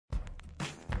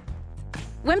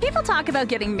When people talk about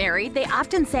getting married, they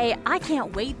often say, I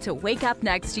can't wait to wake up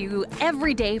next to you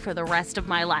every day for the rest of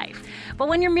my life. But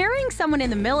when you're marrying someone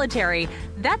in the military,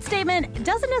 that statement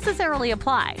doesn't necessarily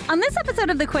apply. On this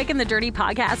episode of the Quick and the Dirty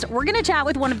podcast, we're going to chat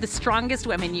with one of the strongest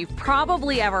women you've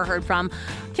probably ever heard from.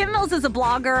 Kim Mills is a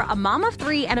blogger, a mom of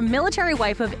 3, and a military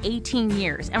wife of 18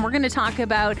 years. And we're going to talk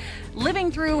about living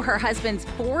through her husband's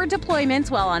 4 deployments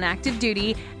while on active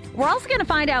duty. We're also going to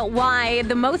find out why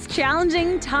the most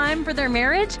challenging time for their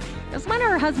marriage is when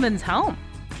her husband's home.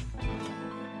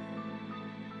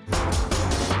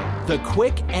 The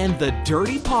Quick and the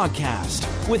Dirty podcast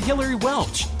with Hillary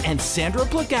Welch and Sandra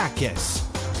Plagakis.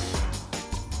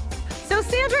 So,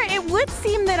 Sandra, it would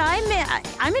seem that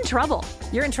I'm in trouble.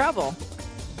 You're in trouble.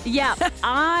 Yeah,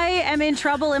 I am in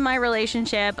trouble in my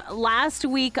relationship. Last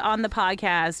week on the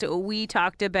podcast, we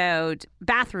talked about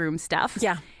bathroom stuff.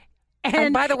 Yeah.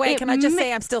 And by the way, can I just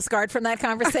say I'm still scarred from that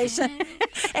conversation?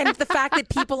 And the fact that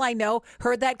people I know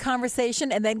heard that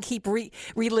conversation and then keep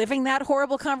reliving that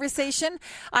horrible conversation,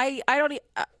 I don't,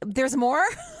 there's more?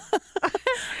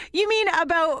 You mean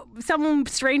about some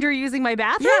stranger using my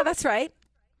bathroom? Yeah, that's right.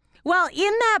 Well, in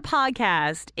that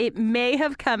podcast, it may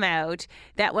have come out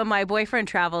that when my boyfriend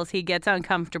travels, he gets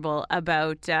uncomfortable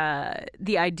about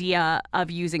the idea of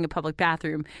using a public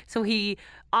bathroom. So he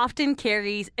often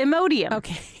carries Imodium.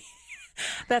 Okay.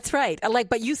 That's right.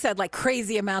 But you said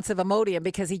crazy amounts of Imodium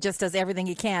because he just does everything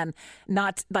he can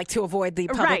not to avoid the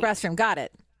public restroom. Got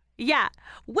it. Yeah.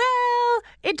 Well,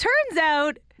 it turns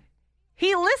out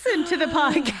he listened to the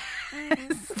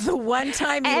podcast. The one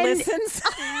time he listens?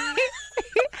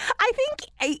 I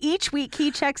think each week he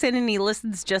checks in and he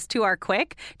listens just to our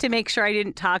Quick to make sure I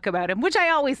didn't talk about him, which I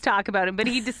always talk about him, but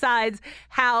he decides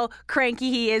how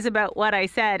cranky he is about what I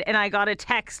said. And I got a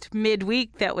text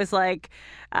midweek that was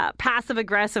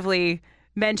passive-aggressively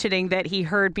mentioning that he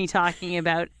heard me talking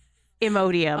about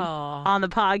Imodium on the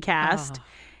podcast.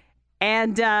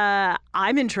 And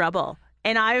I'm in trouble.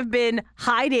 And I've been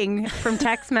hiding from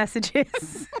text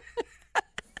messages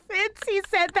since he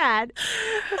said that.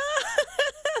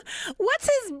 What's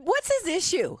his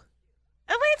issue?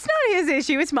 It's not his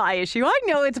issue. It's my issue. I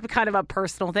know it's kind of a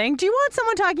personal thing. Do you want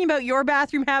someone talking about your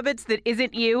bathroom habits that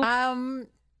isn't you?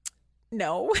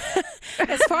 No.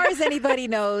 As far as anybody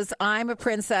knows, I'm a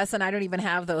princess and I don't even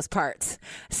have those parts.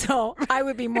 So I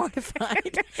would be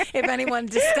mortified if anyone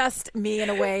discussed me in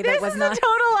a way that was not. This is a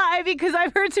total lie because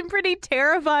I've heard some pretty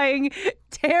terrifying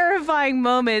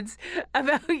moments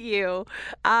about you.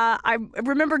 I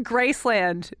remember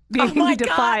Graceland being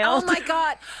defiled. Oh my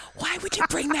God. Why would you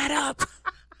bring that up?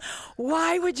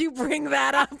 Why would you bring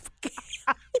that up?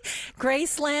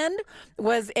 Graceland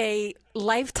was a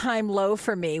lifetime low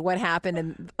for me. What happened?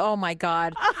 And oh my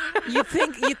God, you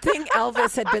think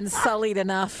Elvis had been sullied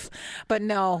enough, but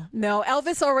no.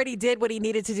 Elvis already did what he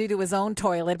needed to do to his own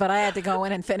toilet, but I had to go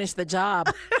in and finish the job.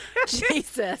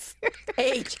 Jesus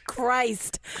H.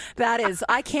 Christ,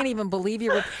 I can't even believe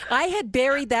you. I had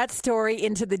buried that story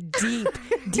into the deep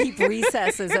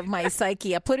recesses of my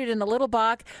psyche. I put it in a little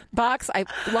box. I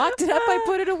locked it up. I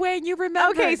put it away, and you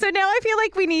remember. Okay, so now I feel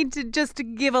like we need to just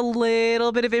give a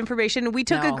little bit of information. We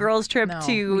took a girls' trip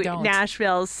to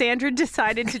Nashville. Sandra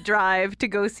decided to drive to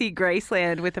go see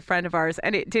Graceland with a friend of ours,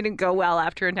 and it didn't go well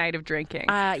after a night of drinking.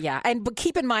 Yeah, but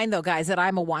keep in mind, though, guys, that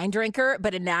I'm a wine drinker,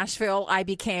 but in Nashville, I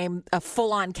became a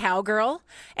full-on cowgirl,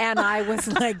 and I was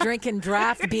drinking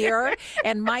draft beer,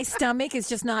 and my stomach is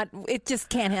just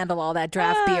can't handle all that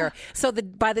draft beer. So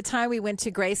by the time we went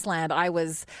to Graceland, I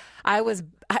was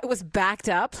backed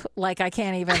up. I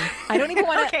don't even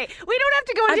want to. Okay, we don't have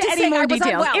to go into any more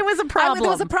details. It was a problem. It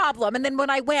was a problem. And then when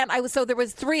I went, so there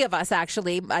was 3 of us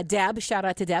actually, Deb, shout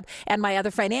out to Deb, and my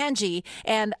other friend Angie,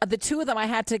 and the 2 of them, I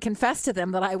had to confess to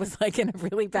them that I was in a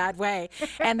really bad way.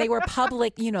 And they were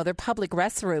public, they're public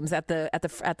restrooms at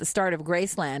the start of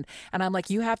Graceland. And I'm like,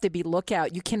 you have to be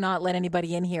lookout. You cannot let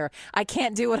anybody in here. I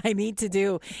can't do what I need to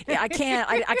do. I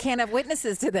can't have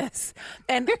witnesses to this.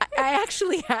 And I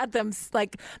actually had them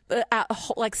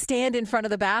stand in front of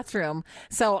the bathroom.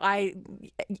 So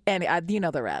you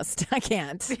know the rest. I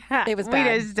can't. Yeah, it was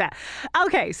bad.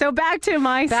 Okay, so back to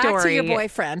my story. Back to your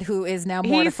boyfriend, who is now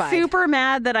mortified. He's super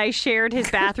mad that I shared his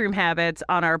bathroom habits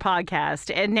on our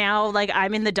podcast, and now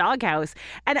I'm in the doghouse.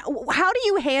 And how do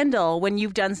you handle when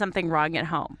you've done something wrong at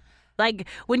home?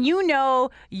 When you know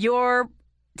your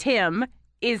Tim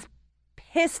is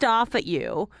pissed off at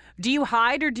you, do you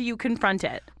hide or do you confront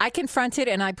it? I confront it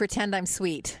and I pretend I'm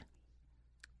sweet.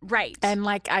 Right. And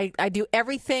I do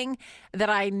everything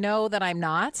that I know that I'm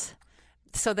not.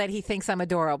 so that he thinks I'm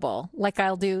adorable. Like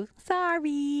I'll do,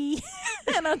 sorry.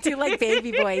 And I'll do like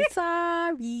baby boy,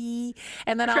 sorry.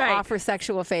 And then I'll offer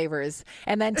sexual favors.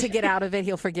 And then to get out of it,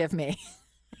 he'll forgive me.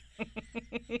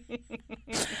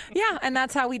 Yeah, and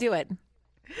that's how we do it.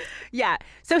 Yeah.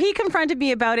 So he confronted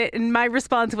me about it, and my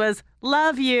response was,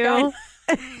 love you.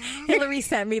 Hillary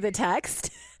sent me the text,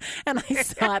 and I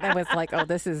saw it, and I was like, oh,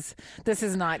 this is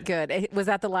not good. Was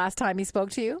that the last time he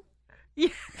spoke to you? Yeah.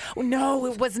 No,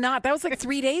 it was not. That was like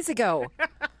 3 days ago.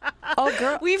 Oh,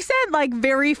 girl. We've sent like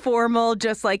very formal,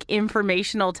 just like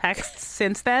informational texts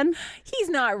since then. He's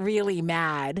not really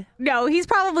mad. No, he's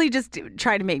probably just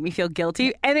trying to make me feel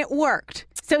guilty, and it worked.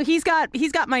 So he's got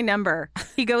my number.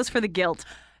 He goes for the guilt.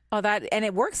 Oh, and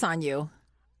it works on you.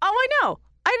 Oh, I know.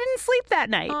 I didn't sleep that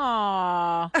night.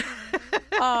 Aw.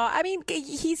 I mean,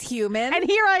 he's human. And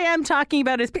here I am talking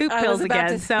about his poop pills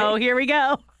again. So here we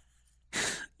go.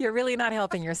 You're really not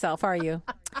helping yourself, are you?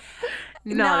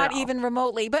 Not even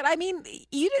remotely. But I mean,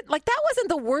 you did like that wasn't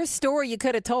the worst story you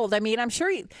could have told. I mean, I'm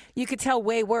sure you could tell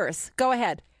way worse. Go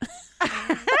ahead.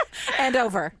 And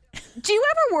over. Do you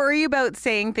ever worry about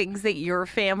saying things that your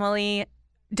family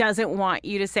doesn't want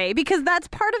you to say? Because that's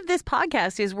part of this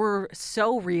podcast is we're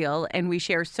so real and we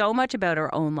share so much about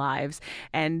our own lives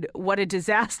and what a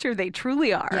disaster they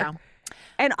truly are. Yeah.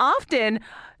 And often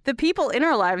the people in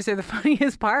our lives are the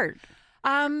funniest part.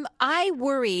 I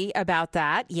worry about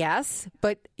that, yes.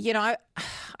 But, you know,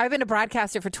 I've been a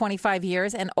broadcaster for 25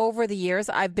 years, and over the years,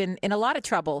 I've been in a lot of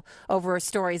trouble over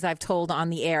stories I've told on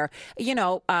the air. You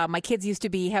know, my kids used to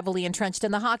be heavily entrenched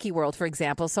in the hockey world, for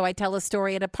example, so I tell a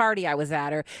story at a party I was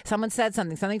at, or someone said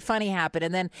something funny happened,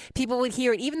 and then people would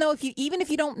hear it, even if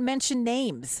you don't mention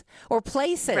names or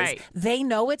places, they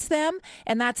know it's them,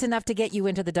 and that's enough to get you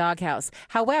into the doghouse.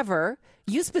 However,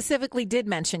 you specifically did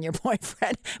mention your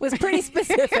boyfriend. It was pretty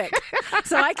specific.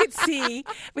 So I could see,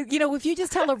 you know, if you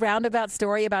just tell a roundabout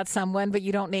story about someone, but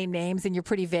you don't name names and you're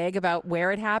pretty vague about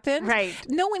where it happened,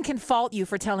 no one can fault you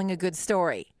for telling a good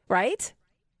story, right?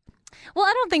 Well,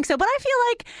 I don't think so. But I feel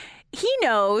like he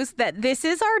knows that this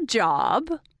is our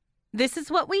job. This is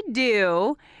what we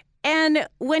do. And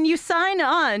when you sign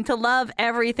on to love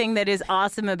everything that is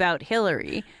awesome about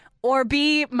Hillary or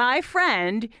be my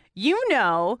friend, you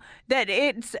know that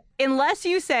it's, unless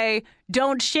you say,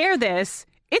 don't share this,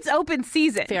 it's open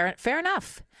season. Fair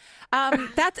enough.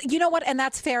 That's, you know what, and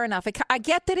that's fair enough. I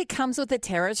get that it comes with the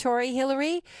territory,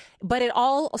 Hillary, but it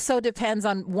also depends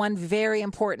on one very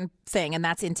important thing, and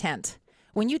that's intent.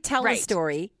 When you tell a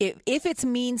story, if it's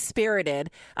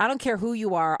mean-spirited, I don't care who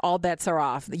you are, all bets are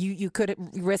off. You could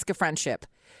risk a friendship.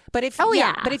 But if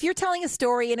but if you're telling a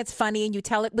story and it's funny and you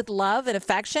tell it with love and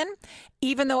affection,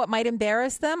 even though it might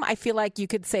embarrass them, I feel like you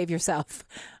could save yourself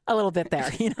a little bit there,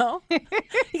 you know? You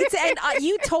could say, and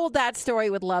you told that story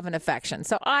with love and affection,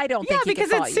 so I don't think he could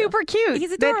fault you. Yeah, because it's super cute.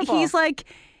 He's adorable.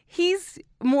 He's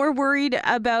more worried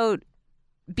about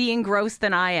being gross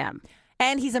than I am.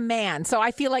 And he's a man, so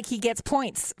I feel like he gets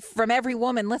points from every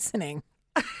woman listening.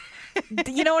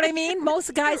 You know what I mean?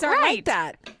 Most guys aren't like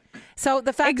that. So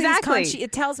the fact that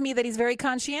it tells me that he's very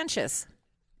conscientious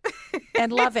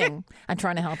and loving. I'm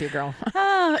trying to help you, girl.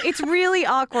 Oh, it's really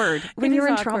awkward when you're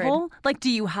in trouble. Like, do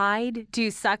you hide? Do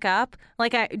you suck up?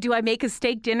 Like, do I make a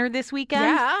steak dinner this weekend?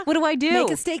 Yeah. What do I do?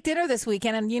 Make a steak dinner this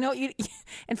weekend, and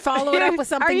and follow it up with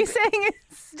something. Are you saying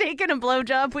a steak and a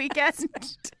blowjob weekend?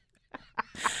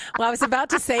 Well, I was about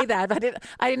to say that, but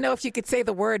I didn't know if you could say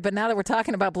the word. But now that we're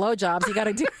talking about blowjobs, you got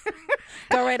to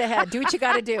go right ahead. Do what you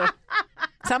got to do.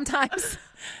 Sometimes,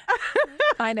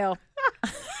 I know.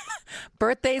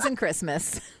 Birthdays and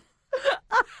Christmas.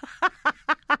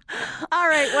 All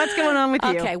right, what's going on with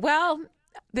you? Okay, well,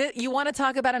 you want to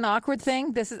talk about an awkward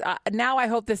thing? This is now. I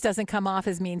hope this doesn't come off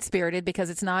as mean-spirited, because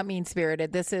it's not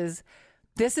mean-spirited. This is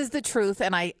the truth,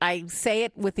 and I say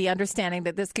it with the understanding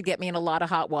that this could get me in a lot of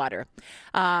hot water.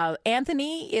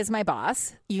 Anthony is my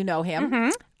boss. You know him.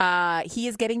 Mm-hmm. He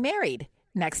is getting married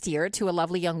next year to a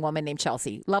lovely young woman named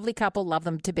Chelsea. Lovely couple. Love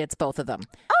them to bits, both of them.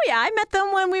 Oh, yeah. I met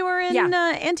them when we were in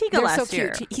Antigua last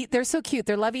year. They're so cute.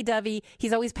 They're lovey-dovey.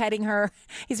 He's always petting her.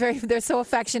 They're so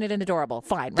affectionate and adorable.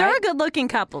 Fine, right? They're a good-looking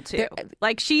couple, too.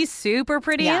 Like, she's super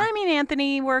pretty. Yeah. And I mean,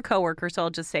 Anthony, we're a coworker, so I'll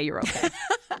just say you're okay.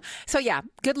 So, yeah,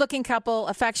 good-looking couple,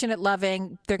 affectionate,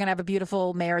 loving. They're going to have a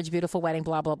beautiful marriage, beautiful wedding,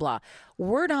 blah, blah, blah.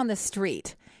 Word on the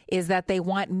street is that they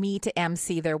want me to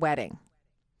MC their wedding.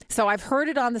 So I've heard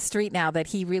it on the street now that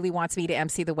he really wants me to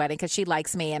MC the wedding because she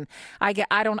likes me, and I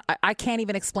can't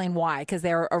even explain why, because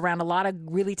they're around a lot of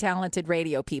really talented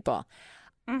radio people.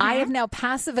 Mm-hmm. I have now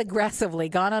passive aggressively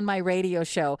gone on my radio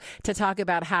show to talk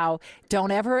about how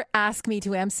don't ever ask me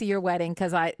to MC your wedding,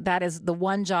 because that is the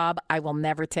one job I will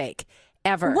never take.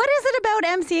 ever. What is it about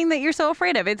emceeing that you're so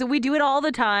afraid of? We do it all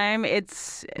the time.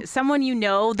 It's someone you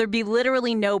know. There'd be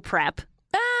literally no prep.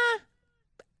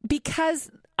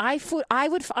 Because I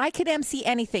could MC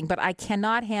anything, but I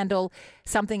cannot handle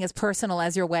something as personal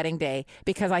as your wedding day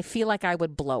because I feel like I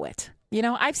would blow it. You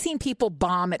know, I've seen people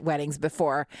bomb at weddings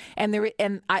before, and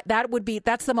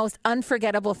that's the most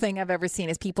unforgettable thing I've ever seen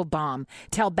is people bomb,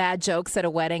 tell bad jokes at a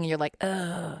wedding, and you're like,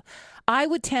 ugh.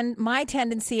 My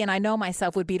tendency, and I know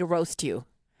myself, would be to roast you.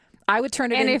 I would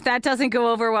turn it in. And if that doesn't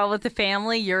go over well with the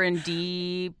family, you're in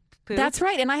deep poop. That's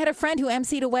right. And I had a friend who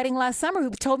emceed a wedding last summer who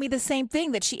told me the same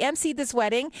thing, that she emceed this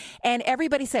wedding and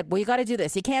everybody said, well, you got to do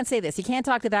this. You can't say this. You can't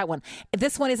talk to that one.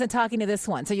 This one isn't talking to this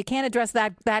one. So you can't address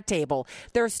that table.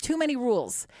 There's too many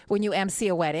rules when you MC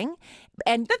a wedding.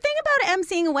 And the thing about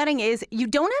emceeing a wedding is you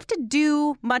don't have to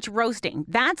do much roasting.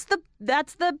 That's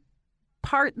the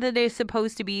part that is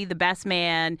supposed to be the best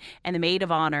man and the maid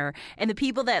of honor and the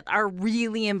people that are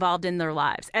really involved in their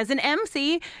lives. As an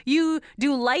MC, you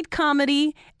do light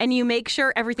comedy and you make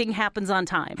sure everything happens on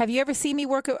time. Have you ever seen me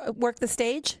work the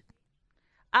stage?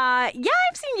 Yeah,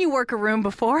 I've seen you work a room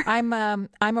before. I'm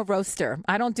a roaster.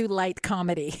 I don't do light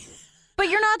comedy. But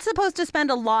you're not supposed to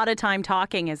spend a lot of time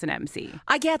talking as an MC.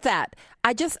 I get that.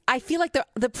 I feel like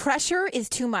the pressure is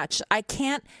too much. I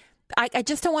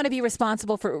just don't want to be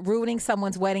responsible for ruining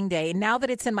someone's wedding day. Now that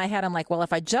it's in my head, I'm like, well,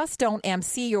 if I just don't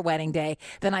MC your wedding day,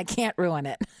 then I can't ruin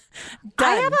it.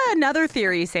 I have another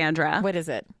theory, Sandra. What is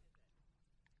it?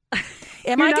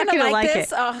 Am I going to like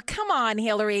this? Oh, come on,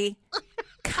 Hillary.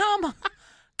 Come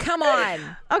on.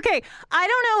 Okay, I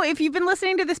don't know if you've been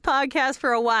listening to this podcast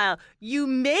for a while. You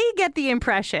may get the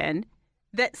impression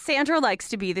that Sandra likes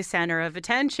to be the center of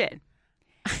attention.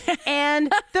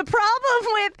 And the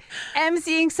problem with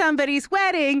emceeing somebody's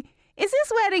wedding is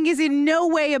this wedding is in no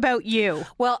way about you.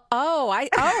 Well,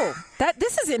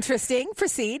 this is interesting.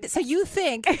 Proceed. So you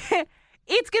think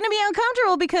it's going to be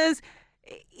uncomfortable because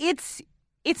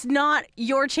it's not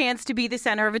your chance to be the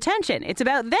center of attention. It's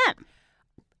about them.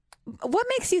 What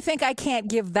makes you think I can't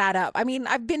give that up? I mean,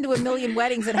 I've been to a million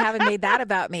weddings and haven't made that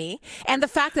about me. And the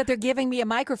fact that they're giving me a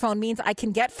microphone means I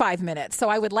can get 5 minutes. So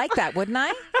I would like that, wouldn't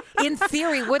I? In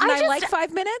theory, wouldn't I like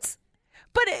 5 minutes?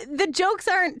 But the jokes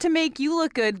aren't to make you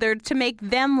look good. They're to make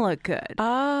them look good.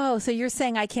 Oh, so you're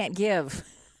saying I can't give.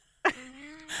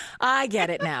 I get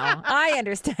it now. I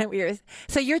understand what you're.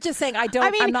 So you're just saying I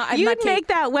don't. You'd make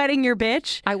that wedding your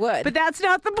bitch. I would, but that's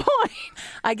not the point.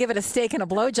 I give it a steak and a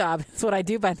blowjob. That's what I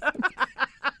do. That's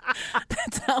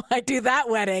how I do that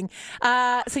wedding.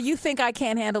 So you think I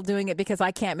can't handle doing it because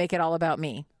I can't make it all about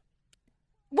me?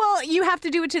 Well, you have to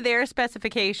do it to their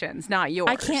specifications, not yours.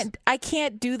 I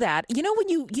can't do that. You know when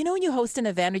you host an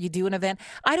event or you do an event,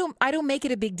 I don't make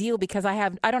it a big deal because I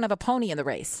don't have a pony in the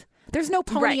race. There's no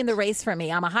pony in the race for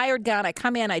me. I'm a hired gun. I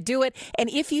come in, I do it. And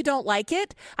if you don't like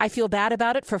it, I feel bad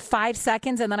about it for 5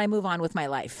 seconds and then I move on with my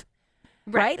life.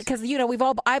 Right? Because,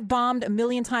 I've bombed a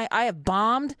million times. I have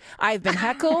bombed. I've been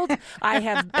heckled. I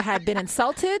have been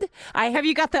insulted. Have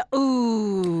you got the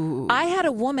ooh? I had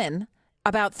a woman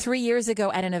about 3 years ago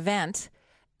at an event.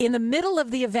 In the middle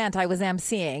of the event I was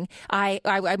emceeing, I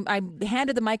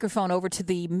handed the microphone over to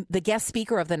the guest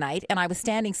speaker of the night, and I was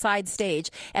standing side stage,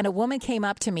 and a woman came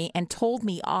up to me and told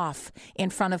me off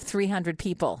in front of 300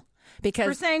 people because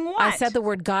for saying what? I said the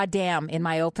word goddamn in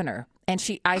my opener. And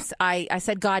I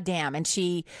said goddamn, and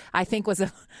she, I think, was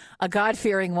a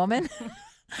God-fearing woman.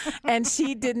 And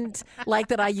she didn't like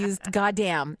that I used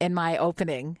goddamn in my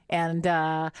opening. And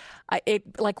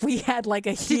we had like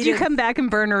a heated... Did you come back and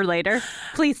burn her later?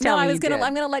 Please tell me. No,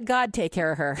 I'm going to let God take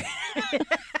care of her. I've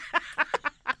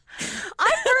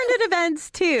burned at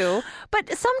events too, but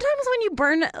sometimes when you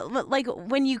burn, like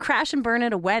when you crash and burn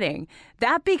at a wedding,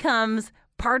 that becomes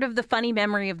part of the funny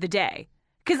memory of the day.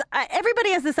 Because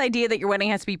everybody has this idea that your wedding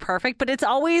has to be perfect, but it's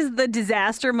always the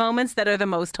disaster moments that are the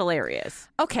most hilarious.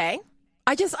 Okay.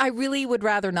 I really would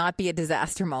rather not be a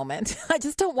disaster moment. I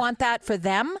just don't want that for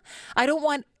them. I don't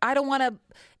want to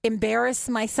embarrass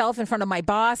myself in front of my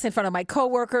boss, in front of my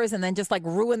coworkers, and then just like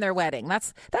ruin their wedding.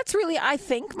 That's really, I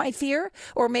think, my fear.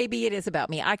 Or maybe it is about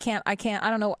me. I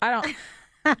don't know.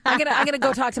 I'm gonna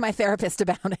go talk to my therapist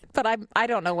about it, but I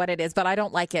don't know what it is, but I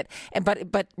don't like it.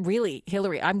 But really,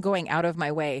 Hillary, I'm going out of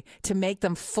my way to make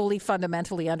them fully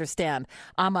fundamentally understand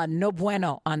I'm a no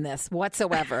bueno on this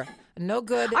whatsoever. No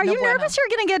good. Are no you bueno. nervous you're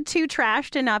going to get too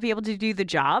trashed and not be able to do the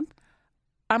job?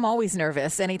 I'm always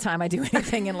nervous anytime I do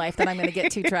anything in life that I'm going to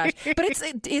get too trashed. But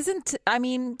it isn't. I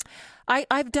mean,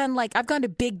 I've gone to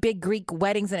big Greek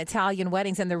weddings and Italian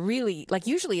weddings, and they're really like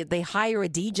usually they hire a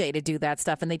DJ to do that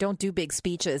stuff, and they don't do big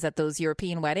speeches at those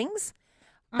European weddings.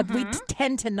 We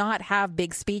tend to not have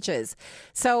big speeches.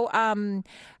 So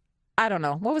I don't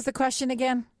know. What was the question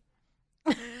again?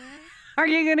 Are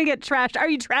you going to get trashed? Are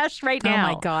you trashed right now?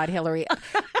 Oh, my God, Hillary.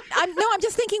 I'm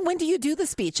just thinking, when do you do the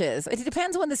speeches? It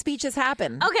depends when the speeches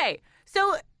happen. Okay,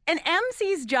 so an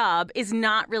MC's job is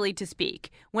not really to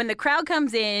speak. When the crowd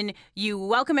comes in, you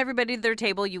welcome everybody to their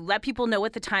table. You let people know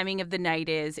what the timing of the night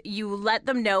is. You let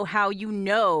them know how you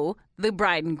know the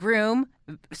bride and groom,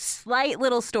 slight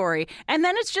little story. And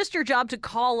then it's just your job to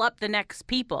call up the next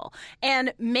people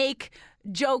and make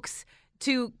jokes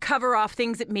to cover off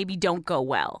things that maybe don't go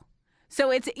well.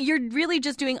 So you're really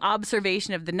just doing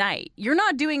observation of the night. You're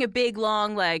not doing a big,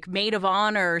 long, like, maid of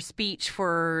honor speech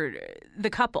for the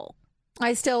couple.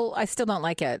 I still don't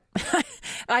like it.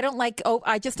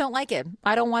 I just don't like it.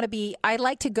 I don't want to be, I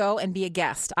like to go and be a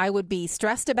guest. I would be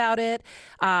stressed about it.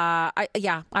 I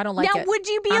don't like it. Now, would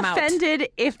you be offended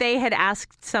if they had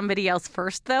asked somebody else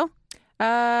first, though?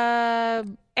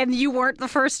 And you weren't the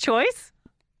first choice?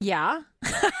 Yeah.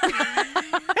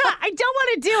 I don't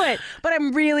want to do it, but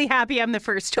I'm really happy I'm the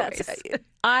first choice.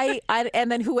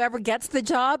 And then whoever gets the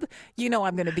job,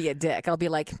 I'm going to be a dick. I'll be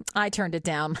like, I turned it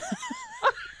down.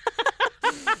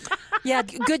 Yeah,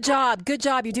 good job. Good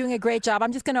job. You're doing a great job.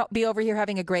 I'm just going to be over here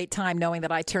having a great time knowing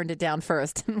that I turned it down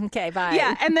first. Okay, bye.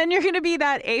 Yeah, and then you're going to be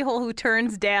that a-hole who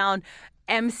turns down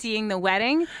emceeing the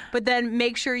wedding, but then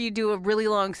make sure you do a really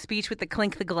long speech with the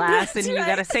clink the glass. That's and you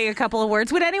got to say a couple of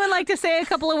words. Would anyone like to say a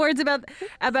couple of words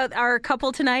about our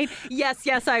couple tonight?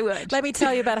 Yes, I would. Let me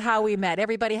tell you about how we met.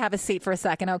 Everybody have a seat for a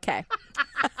second, okay?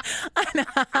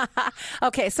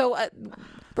 Okay, so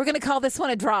we're going to call this one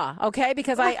a draw, okay?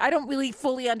 Because I don't really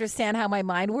fully understand how my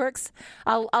mind works.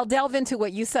 I'll delve into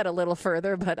what you said a little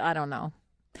further, but I don't know.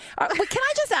 But can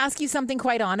I just ask you something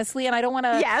quite honestly? And I don't want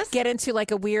to get into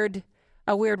like a weird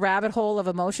rabbit hole of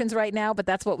emotions right now, but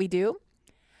that's what we do.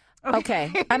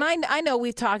 Okay. And I know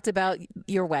we've talked about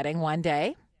your wedding one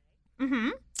day. Mm-hmm.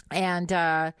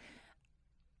 And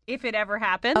if it ever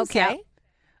happens. Okay. Yeah.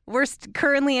 We're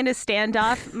currently in a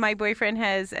standoff. My boyfriend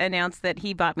has announced that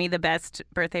he bought me the best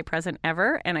birthday present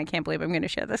ever, and I can't believe I'm going to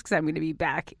share this because I'm going to be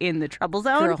back in the trouble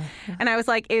zone. Girl. And I was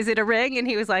like, is it a ring? And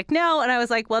he was like, no. And I was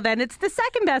like, well, then it's the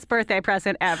second best birthday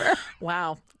present ever.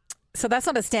 Wow. So that's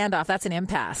not a standoff. That's an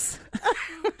impasse.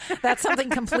 That's something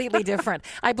completely different.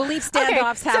 I believe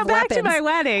standoffs have so back weapons. To my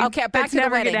wedding. Okay, back that's to the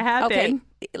never wedding. Gonna happen.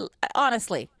 Okay,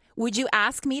 honestly, would you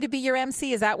ask me to be your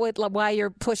MC? Is that why you're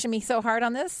pushing me so hard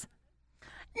on this?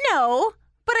 No,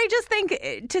 but I just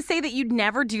think to say that you'd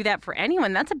never do that for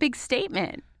anyone, that's a big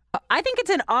statement. I think it's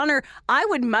an honor. I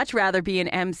would much rather be an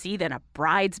MC than a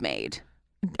bridesmaid.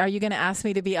 Are you going to ask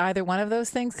me to be either one of those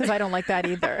things? Because I don't like that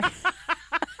either.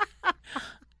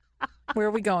 Where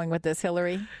are we going with this,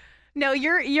 Hillary? No,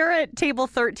 you're at table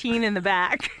 13 in the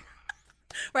back.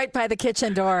 Right by the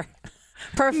kitchen door.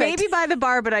 Perfect. Maybe by the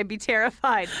bar, but I'd be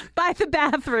terrified. By the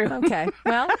bathroom. Okay.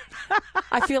 Well,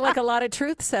 I feel like a lot of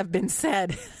truths have been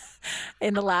said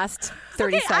in the last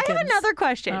 30 seconds. I have another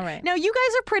question. All right. Now, you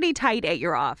guys are pretty tight at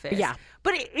your office. Yeah.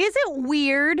 But is it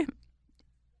weird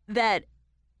that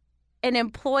an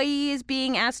employee is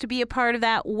being asked to be a part of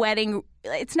that wedding?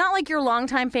 It's not like your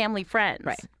longtime family friends.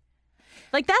 Right.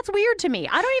 Like, that's weird to me.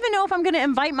 I don't even know if I'm going to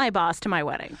invite my boss to my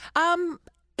wedding.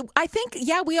 I think,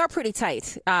 we are pretty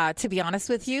tight, to be honest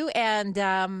with you.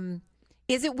 And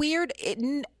is it weird?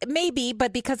 Maybe,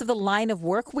 but because of the line of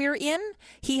work we're in,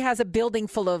 he has a building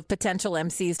full of potential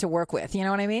MCs to work with. You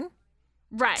know what I mean?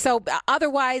 Right. So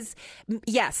otherwise,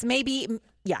 yes, maybe,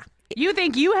 yeah. You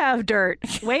think you have dirt.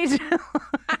 Wait.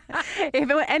 If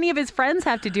any of his friends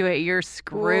have to do it, you're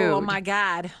screwed. Oh, my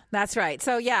God. That's right.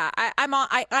 So, yeah,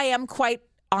 I am quite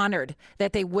honored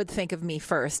that they would think of me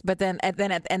first, but then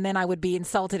I would be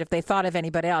insulted if they thought of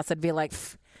anybody else. I'd be like,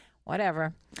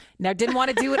 whatever. Now, didn't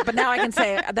want to do it, but now I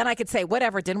could say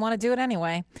whatever. Didn't want to do it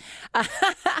anyway.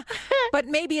 But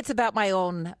maybe it's about my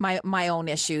own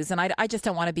issues, and I just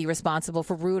don't want to be responsible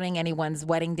for ruining anyone's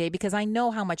wedding day because I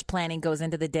know how much planning goes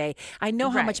into the day. I know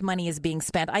how much money is being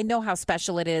spent. I know how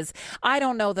special it is. I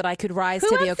don't know that I could rise to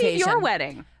the occasion. Who emceed your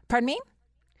wedding? Pardon me?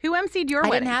 Who emceed your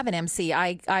wedding? I didn't have an MC.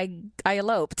 I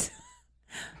eloped.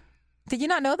 Did you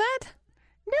not know that?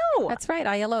 No. That's right.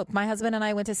 I eloped. My husband and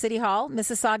I went to City Hall,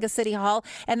 Mississauga City Hall,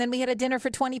 and then we had a dinner for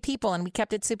 20 people, and we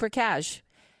kept it super cash.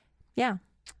 Yeah.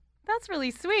 That's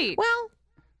really sweet. Well,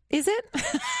 is it?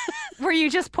 Were you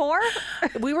just poor?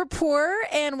 We were poor,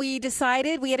 and we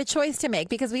decided we had a choice to make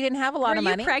because we didn't have a lot of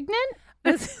money. Were you pregnant?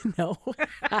 No.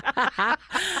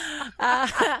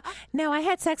 No, I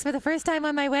had sex for the first time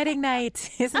on my wedding night.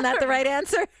 Isn't that the right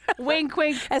answer? Wink,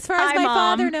 wink. As far as Hi, my Mom.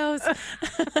 father knows.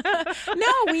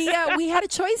 No, we had a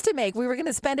choice to make. We were going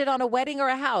to spend it on a wedding or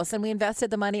a house, and we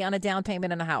invested the money on a down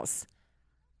payment and a house.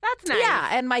 That's nice. Yeah,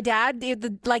 and my dad,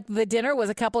 the dinner was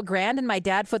a couple grand, and my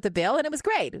dad foot the bill, and it was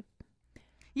great.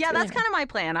 Yeah, that's kind of my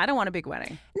plan. I don't want a big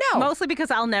wedding. No. Mostly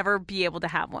because I'll never be able to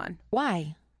have one.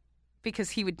 Why?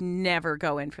 Because he would never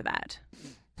go in for that.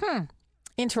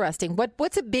 Interesting.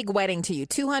 What's a big wedding to you?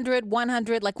 200,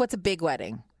 100? Like, what's a big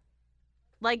wedding?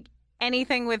 Like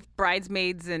anything with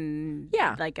bridesmaids and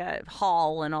like a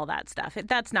hall and all that stuff.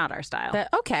 That's not our style.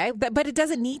 Okay, but it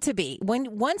doesn't need to be.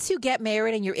 Once you get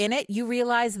married and you're in it, you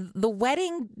realize the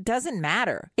wedding doesn't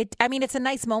matter. It's a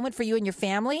nice moment for you and your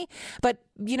family, but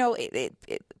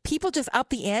people just up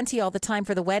the ante all the time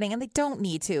for the wedding, and they don't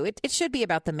need to. It should be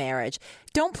about the marriage.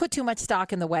 Don't put too much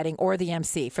stock in the wedding or the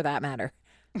MC, for that matter.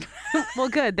 Well,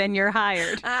 good. Then you're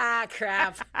hired.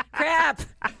 Crap.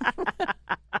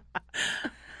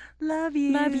 Love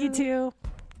you. Love you too.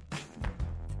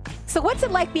 So what's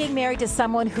it like being married to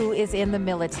someone who is in the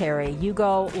military? You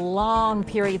go long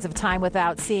periods of time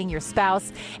without seeing your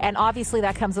spouse, and obviously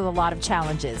that comes with a lot of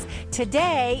challenges.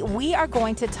 Today, we are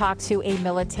going to talk to a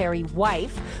military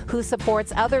wife who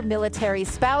supports other military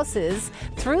spouses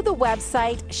through the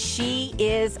website She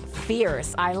Is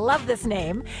Fierce. I love this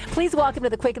name. Please welcome to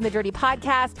the Quick and the Dirty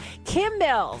podcast, Kim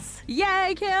Mills.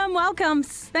 Yay, Kim. Welcome.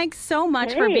 Thanks so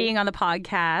much for being on the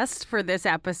podcast for this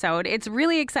episode. It's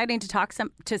really exciting to talk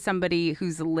to somebody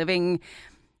who's living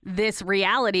this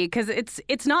reality, because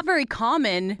it's not very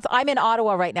common. I'm in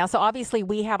Ottawa right now, so obviously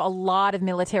we have a lot of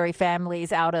military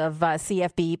families out of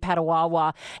CFB,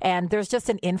 Petawawa, and there's just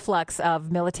an influx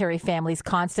of military families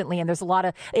constantly, and there's a lot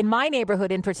of, in my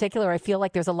neighborhood in particular, I feel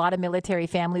like there's a lot of military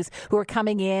families who are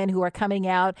coming in, who are coming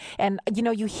out, and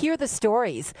you hear the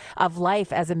stories of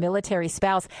life as a military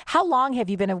spouse. How long have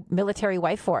you been a military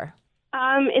wife for?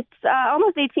 It's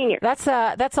almost 18 years. That's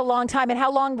a long time. And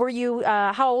how old were you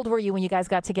when you guys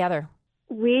got together?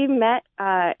 We met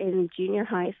in junior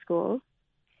high school.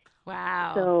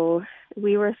 Wow. So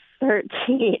we were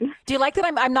 13. Do you like that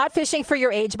I'm not fishing for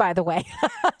your age, by the way?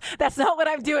 That's not what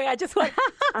I'm doing. I just want...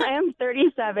 I am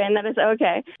 37. That is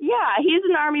okay. Yeah, he's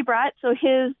an Army brat. So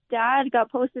his dad got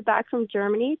posted back from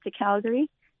Germany to Calgary,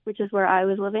 which is where I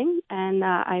was living. And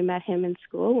I met him in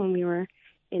school when we were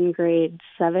in grade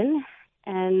 7.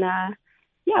 And,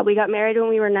 we got married when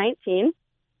we were 19.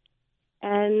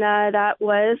 And that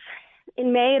was,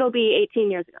 in May, it'll be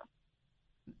 18 years ago.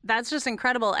 That's just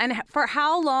incredible. And for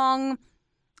how long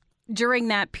during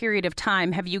that period of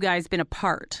time have you guys been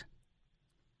apart?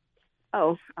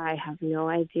 Oh, I have no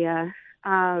idea.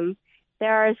 There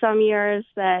are some years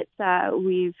that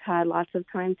we've had lots of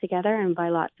time together. And by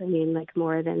lots, I mean like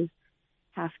more than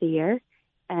half the year.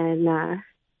 And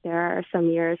there are some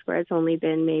years where it's only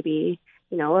been maybe,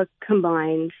 a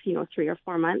combined, 3 or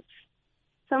 4 months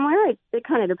somewhere. It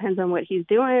kind of depends on what he's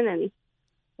doing and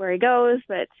where he goes,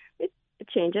 but it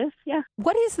changes. Yeah.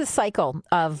 What is the cycle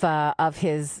of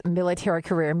his military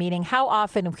career? Meaning, how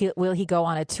often will he go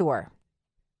on a tour?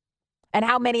 And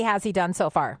how many has he done so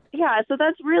far? Yeah, so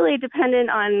that's really dependent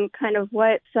on kind of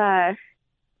what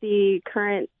the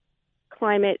current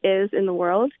climate is in the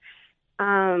world.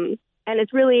 And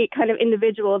it's really kind of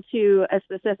individual to a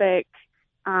specific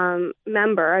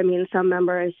member. I mean, some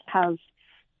members have,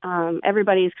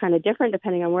 everybody's kind of different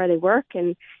depending on where they work.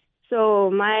 And so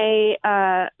my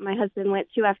husband went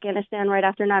to Afghanistan right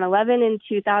after 9/11 in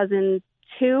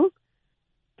 2002.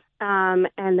 And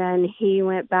then he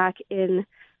went back in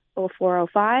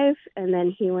 04-05, and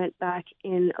then he went back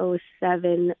in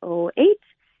 07-08.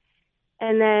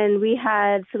 And then we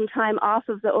had some time off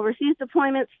of the overseas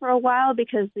deployments for a while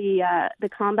because the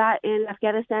combat in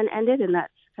Afghanistan ended, and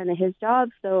that's kind of his job.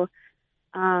 So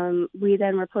we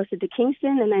then were posted to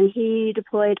Kingston, and then he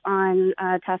deployed on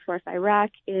Task Force Iraq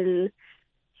in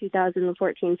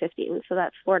 2014-15. So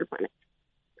that's 4 deployments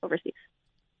overseas.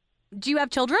 Do you have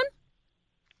children?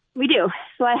 We do.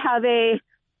 So I have a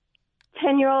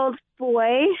 10-year-old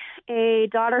boy, a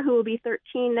daughter who will be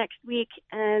 13 next week,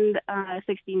 and a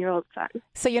 16-year-old son.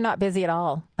 So you're not busy at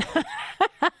all? Not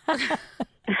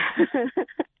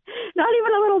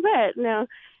even a little bit, no.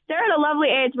 They're at a lovely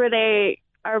age where they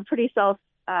are pretty they're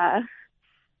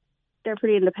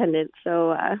pretty independent,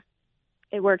 so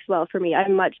it works well for me.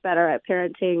 I'm much better at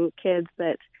parenting kids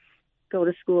that go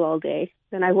to school all day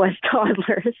than I was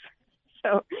toddlers.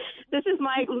 So this is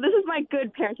my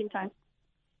good parenting time.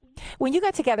 When you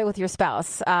got together with your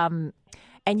spouse,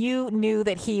 and you knew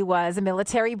that he was a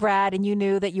military brat, and you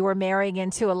knew that you were marrying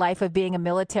into a life of being a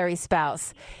military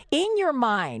spouse. In your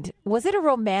mind, was it a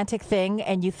romantic thing?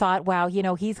 And you thought, wow,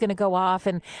 he's going to go off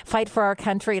and fight for our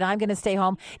country, and I'm going to stay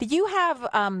home. Did you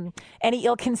have any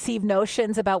ill-conceived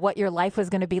notions about what your life was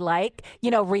going to be like?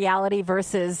 Reality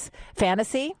versus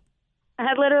fantasy? I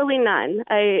had literally none.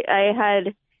 I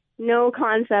had no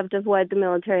concept of what the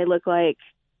military looked like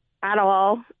at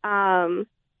all.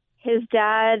 His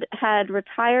dad had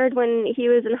retired when he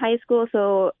was in high school,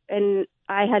 and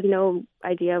I had no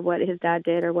idea what his dad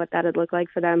did or what that would look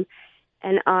like for them.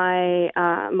 And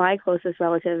my closest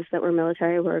relatives that were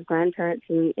military were grandparents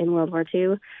in World War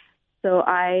II. So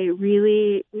I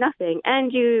really, nothing.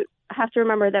 And you have to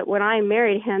remember that when I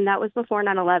married him, that was before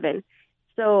 9/11.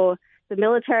 So the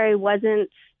military wasn't,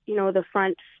 the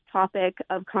front topic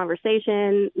of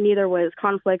conversation. Neither was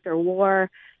conflict or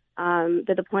war.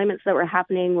 The deployments that were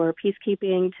happening were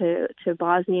peacekeeping to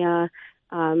Bosnia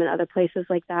and other places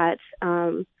like that.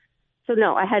 So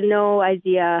no, I had no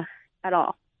idea at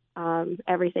all.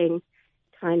 Everything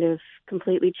kind of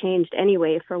completely changed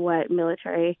anyway for what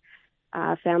military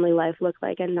family life looked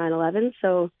like in 9/11.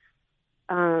 So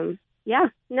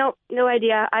no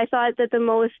idea. I thought that the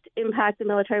most impact the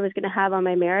military was going to have on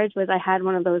my marriage was I had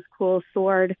one of those cool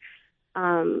sword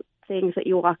things that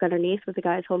you walk underneath with the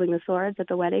guys holding the swords at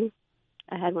the wedding.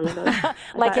 I had one of those.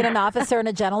 Like in An Officer and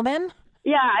a Gentleman?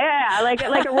 Yeah, like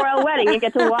a royal wedding. You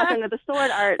get to walk under the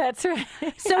sword art. That's right.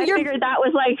 So I figured that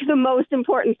was like the most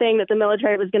important thing that the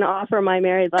military was going to offer my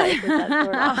married life. Was that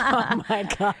sword art. Oh my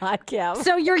God, Kim.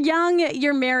 So you're young,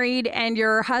 you're married, and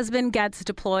your husband gets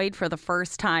deployed for the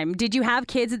first time. Did you have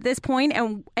kids at this point?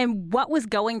 And what was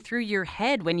going through your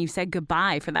head when you said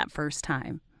goodbye for that first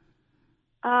time?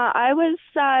 I was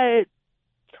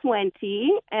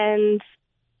 20 and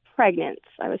pregnant.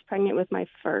 I was pregnant with my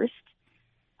first.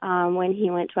 When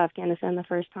he went to Afghanistan the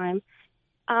first time.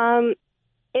 Every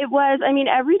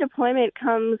deployment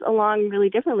comes along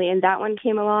really differently, and that one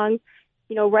came along,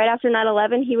 right after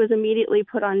 9/11, he was immediately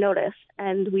put on notice,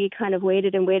 and we kind of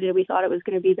waited and waited. We thought it was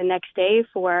going to be the next day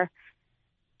for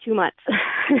 2 months.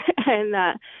 And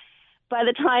by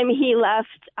the time he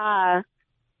left,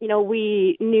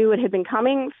 we knew it had been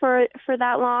coming for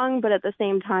that long, but at the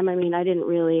same time, I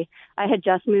had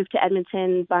just moved to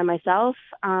Edmonton by myself.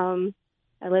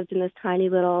 I lived in this tiny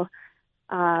little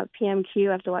PMQ.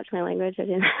 I have to watch my language. I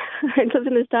lived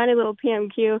in this tiny little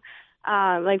PMQ,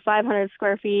 like 500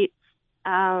 square feet.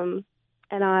 And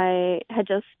I had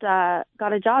just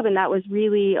got a job, and that was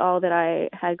really all that I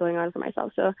had going on for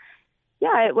myself. So,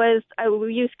 yeah, it was,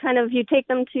 you take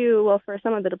them to, for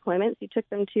some of the deployments, you took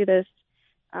them to this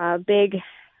big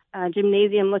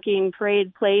gymnasium-looking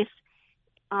parade place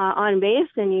on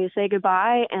base, and you say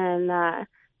goodbye, and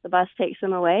the bus takes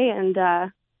them away, and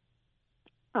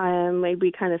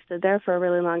we kind of stood there for a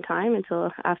really long time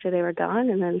until after they were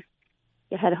gone, and then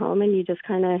you head home and you just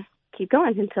kind of keep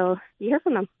going until you hear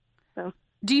from them. So,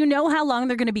 do you know how long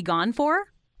they're going to be gone for?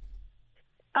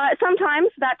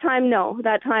 Sometimes. That time, no.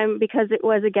 That time, because it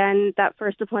was, again, that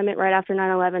first deployment right after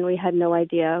 9/11, we had no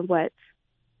idea what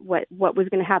was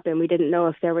going to happen. We didn't know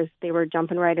if they were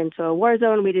jumping right into a war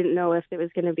zone. We didn't know if it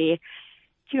was going to be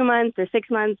 2 months or 6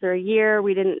 months or a year.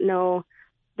 We didn't know.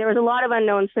 There was a lot of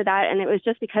unknowns for that, and it was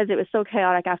just because it was so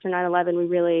chaotic after 9/11, we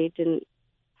really didn't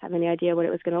have any idea what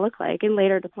it was going to look like. In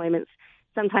later deployments,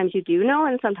 sometimes you do know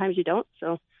and sometimes you don't.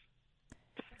 So,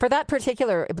 for that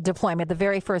particular deployment, the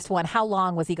very first one, how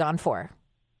long was he gone for?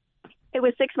 It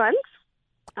was 6 months,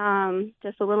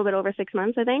 just a little bit over 6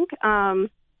 months, I think.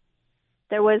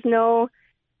 There was no...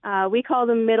 we call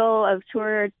them middle of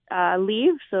tour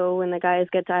leave. So when the guys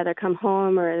get to either come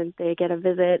home or they get to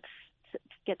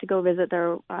go visit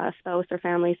their spouse or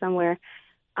family somewhere,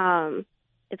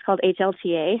 it's called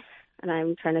HLTA, and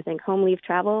I'm trying to think, home leave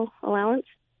travel allowance.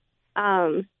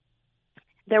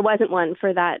 There wasn't one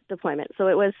for that deployment, so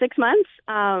it was 6 months.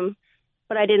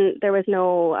 But there was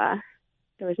no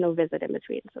visit in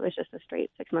between, so it was just a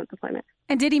straight 6-month deployment.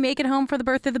 And did he make it home for the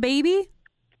birth of the baby?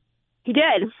 He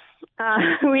did.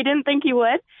 We didn't think he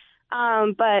would,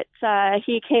 but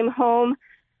he came home,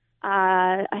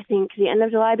 I think, the end of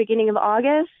July, beginning of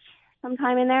August,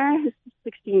 sometime in there,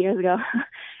 16 years ago.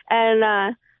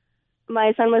 And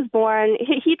my son was born.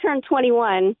 He turned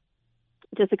 21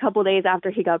 just a couple days after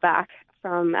he got back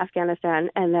from Afghanistan,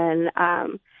 and then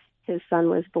his son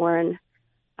was born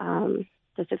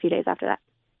just a few days after that.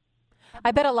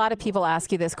 I bet a lot of people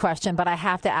ask you this question, but I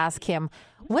have to ask him,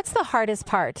 what's the hardest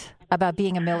part about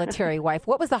being a military wife?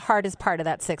 What was the hardest part of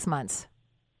that 6 months?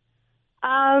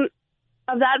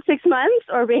 Of that 6 months,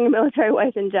 or being a military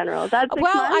wife in general? That 6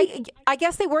 months? I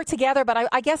guess they work together, but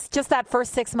I guess just that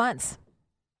first 6 months.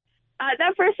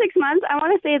 That first 6 months, I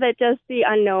want to say that just the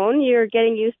unknown, you're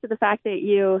getting used to the fact that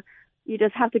you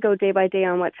just have to go day by day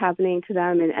on what's happening to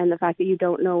them, and the fact that you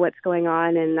don't know what's going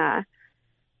on. And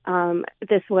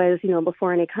this was,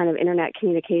 before any kind of internet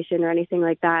communication or anything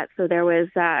like that. So there was,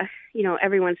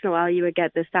 every once in a while you would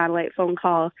get this satellite phone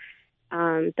call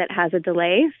that has a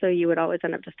delay. So you would always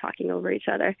end up just talking over each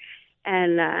other.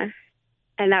 And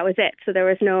that was it. So there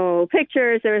was no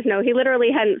pictures. He literally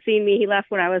hadn't seen me. He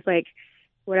left when I was like,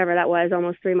 whatever that was,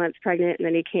 almost 3 months pregnant. And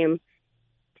then he came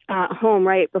home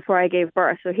right before I gave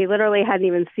birth. So he literally hadn't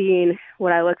even seen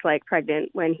what I looked like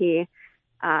pregnant when he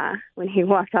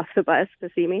walked off the bus to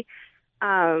see me.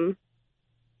 So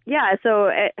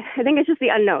I think it's just the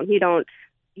unknown. You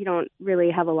don't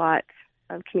really have a lot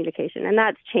of communication, and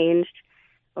that's changed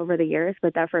over the years.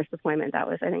 But that first deployment, that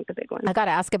was, I think, the big one. I got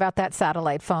to ask about that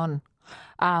satellite phone.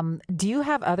 Do you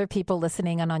have other people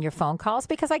listening in on your phone calls?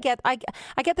 Because I get that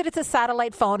it's a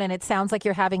satellite phone and it sounds like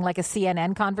you're having like a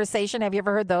CNN conversation. Have you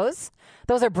ever heard those?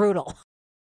 Those are brutal.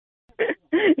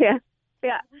 Yeah.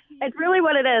 It's really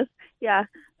what it is. Yeah.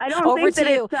 I don't think that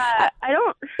it's, I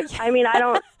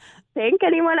don't think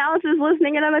anyone else is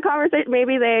listening in on the conversation.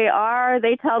 Maybe they are.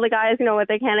 They tell the guys, what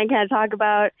they can and can't talk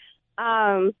about.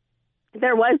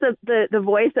 There was the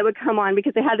voice that would come on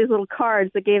because they had these little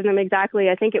cards that gave them exactly,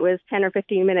 I think it was 10 or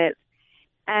 15 minutes.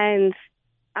 And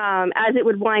as it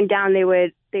would wind down, they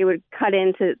would cut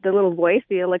into the little voice,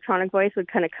 the electronic voice would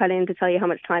kind of cut in to tell you how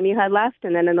much time you had left.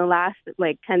 And then in the last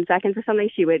 10 seconds or something,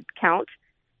 she would count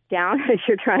down as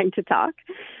you're trying to talk.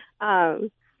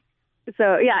 It's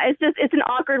an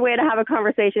awkward way to have a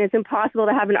conversation. It's impossible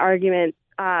to have an argument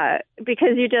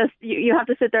because you have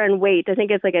to sit there and wait. I think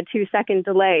it's like a 2-second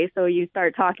delay. So you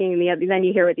start talking and then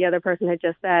you hear what the other person had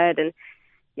just said. And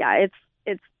yeah,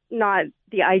 it's not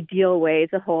the ideal way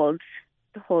to hold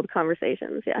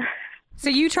conversations. Yeah. So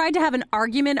you tried to have an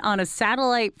argument on a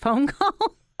satellite phone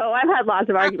call? Oh, I've had lots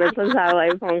of arguments on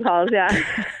satellite phone calls. Yeah.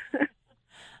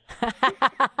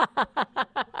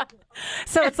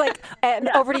 So it's like,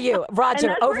 over to you,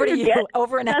 Roger, over to you,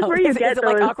 over and out. That's where you get is it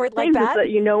like awkward like that?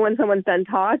 When someone's done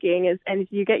talking and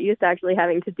you get used to actually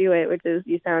having to do it, which is,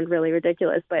 you sound really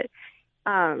ridiculous. But,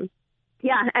 and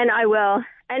I will.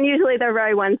 And usually they're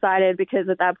very one-sided because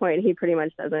at that point he pretty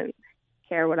much doesn't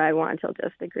care what I want. He'll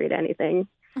just agree to anything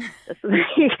just so that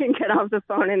he can get off the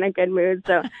phone in a good mood.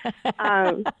 So,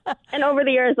 and over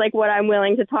the years, what I'm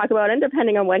willing to talk about, and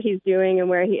depending on what he's doing and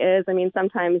where he is, I mean,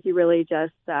 sometimes you really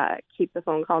just keep the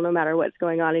phone call no matter what's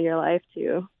going on in your life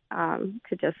to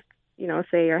just,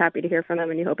 say you're happy to hear from them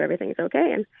and you hope everything's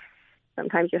okay. And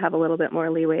sometimes you have a little bit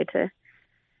more leeway to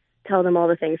tell them all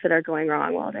the things that are going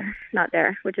wrong while they're not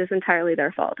there, which is entirely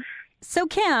their fault. So,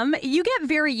 Kim, you get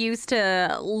very used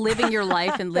to living your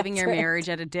life and living your marriage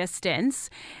at a distance.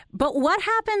 But what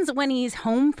happens when he's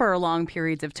home for long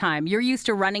periods of time? You're used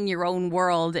to running your own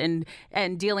world and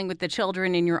dealing with the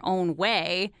children in your own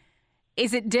way.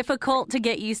 Is it difficult to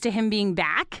get used to him being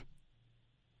back?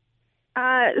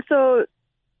 So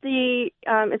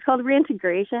it's called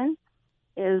reintegration,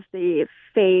 is the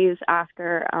phase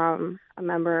after a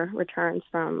member returns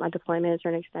from a deployment or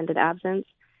an extended absence.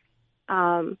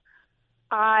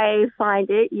 I find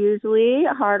it usually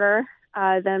harder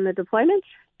than the deployment,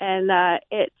 and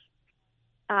it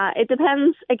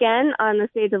depends, again, on the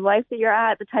stage of life that you're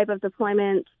at, the type of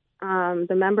deployment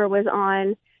the member was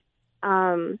on.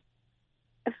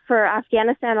 For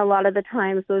Afghanistan, a lot of the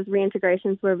times those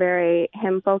reintegrations were very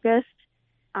him-focused,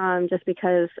 just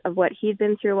because of what he'd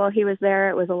been through while he was there.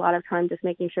 It was a lot of time just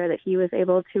making sure that he was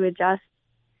able to adjust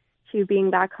to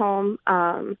being back home.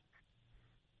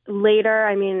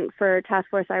 Later, for Task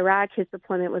Force Iraq, his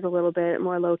deployment was a little bit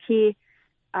more low-key,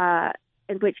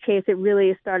 in which case it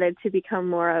really started to become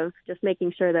more of just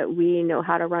making sure that we know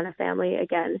how to run a family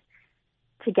again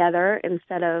together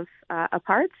instead of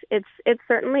apart. It's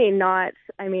certainly not,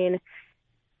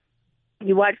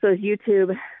 you watch those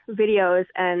YouTube videos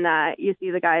and you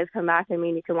see the guys come back.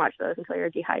 You can watch those until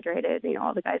you're dehydrated,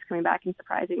 all the guys coming back and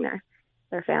surprising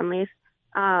their families.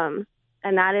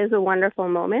 And that is a wonderful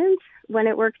moment when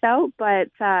it works out. But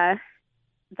that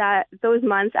those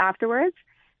months afterwards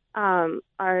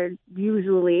are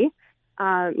usually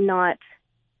not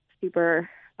super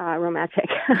romantic.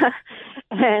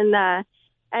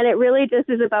 And it really just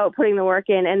is about putting the work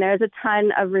in. And there's a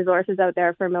ton of resources out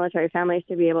there for military families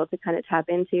to be able to kind of tap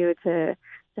into to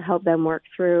help them work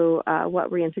through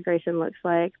what reintegration looks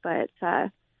like. But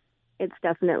it's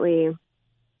definitely...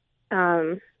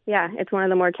 it's one of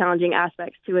the more challenging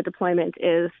aspects to a deployment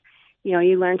is,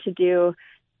 you learn to do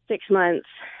 6 months,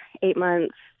 8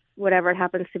 months, whatever it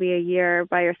happens to be, a year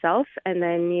by yourself. And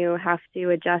then you have to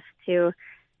adjust to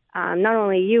not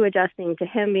only you adjusting to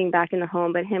him being back in the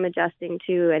home, but him adjusting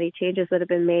to any changes that have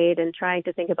been made and trying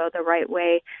to think about the right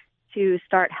way to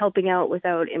start helping out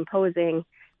without imposing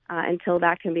until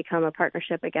that can become a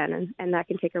partnership again. And that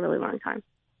can take a really long time.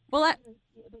 Well, yeah,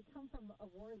 they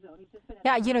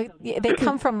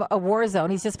come from a war zone.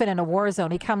 He's just been in a war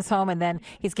zone. He comes home and then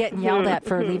he's getting yelled at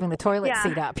for leaving the toilet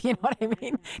seat up. You know what I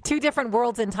mean? Two different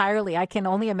worlds entirely. I can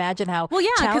only imagine how. Well,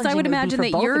 yeah, because I would imagine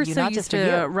that you're you, so used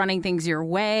to running things your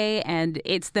way, and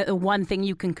it's the one thing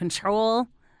you can control.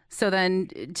 So then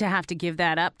to have to give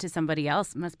that up to somebody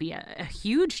else must be a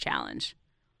huge challenge.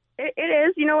 It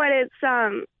is. You know what? It's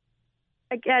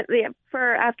again,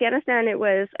 for Afghanistan,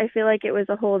 I feel like it was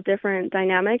a whole different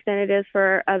dynamic than it is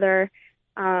for other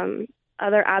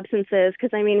absences. Because,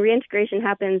 I mean, reintegration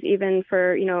happens even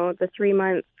for, the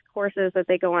 3-month courses that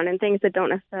they go on and things that don't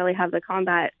necessarily have the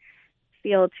combat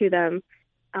feel to them.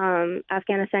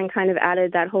 Afghanistan kind of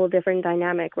added that whole different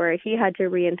dynamic where he had to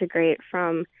reintegrate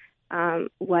from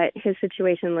what his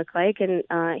situation looked like. And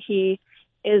he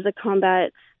is a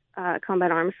combat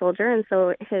armed soldier. And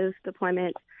so his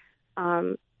deployment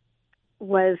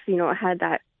was, had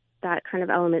that kind of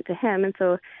element to him. And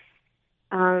so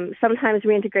sometimes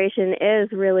reintegration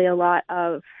is really a lot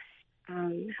of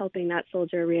helping that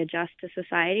soldier readjust to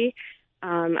society.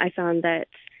 I found that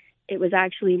it was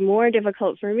actually more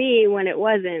difficult for me when it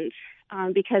wasn't,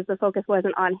 because the focus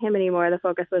wasn't on him anymore. The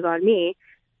focus was on me,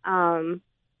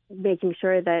 making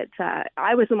sure that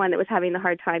I was the one that was having the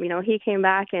hard time. He came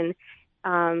back and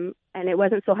it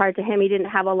wasn't so hard to him. He didn't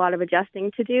have a lot of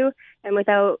adjusting to do. And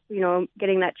without,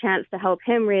 getting that chance to help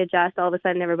him readjust, all of a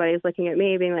sudden everybody's looking at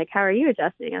me being like, how are you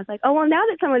adjusting? I was like, oh, well, now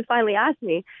that someone finally asked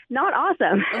me, not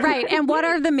awesome. Right. And what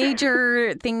are the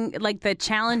major the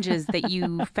challenges that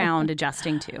you found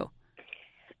adjusting to?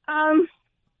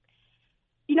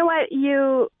 You know what?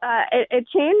 It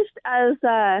changed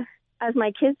as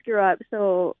my kids grew up.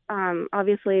 So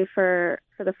obviously for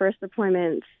the first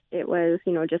deployment, it was,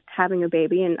 just having a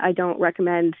baby. And I don't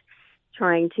recommend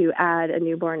trying to add a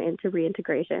newborn into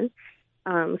reintegration.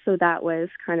 So that was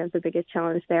kind of the biggest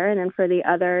challenge there. And then for the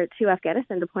other 2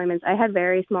 Afghanistan deployments, I had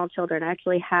very small children. I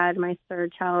actually had my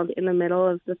 3rd child in the middle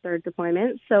of the 3rd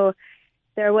deployment. So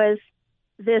there was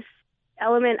this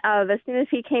element of, as soon as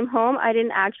he came home, I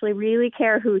didn't actually really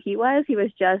care who he was. He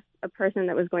was just a person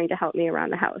that was going to help me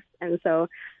around the house. And so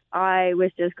I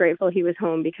was just grateful he was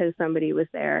home because somebody was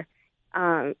there,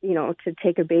 to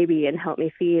take a baby and help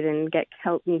me feed and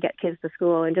help me get kids to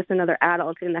school, and just another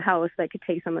adult in the house that could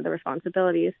take some of the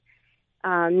responsibilities.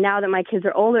 Now that my kids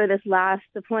are older, this last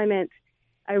deployment,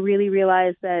 I really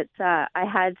realized that I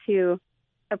had to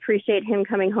appreciate him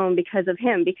coming home because of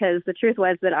him, because the truth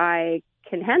was that I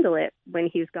can handle it when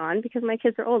he's gone because my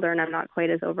kids are older and I'm not quite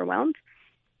as overwhelmed.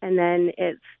 And then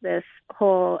it's this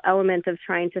whole element of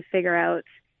trying to figure out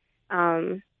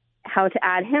how to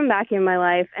add him back in my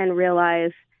life and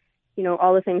realize,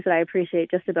 all the things that I appreciate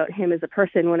just about him as a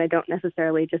person when I don't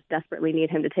necessarily just desperately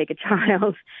need him to take a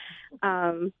child.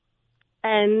 And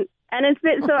it's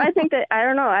been, so I think that, I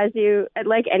don't know, as you,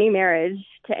 like any marriage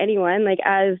to anyone, like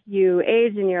as you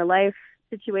age and your life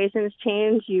situations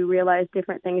change, you realize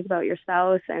different things about your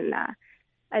spouse. And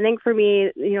I think for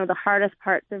me, the hardest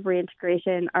parts of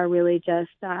reintegration are really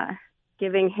just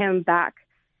giving him back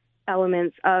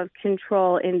elements of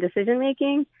control in decision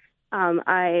making.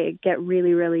 I get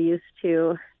really, really used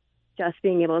to just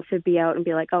being able to be out and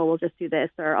be like, oh, we'll just do this,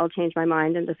 or I'll change my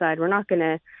mind and decide we're not going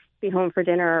to be home for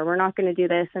dinner, or we're not going to do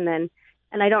this. And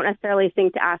I don't necessarily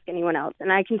think to ask anyone else.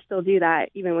 And I can still do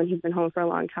that even when he's been home for a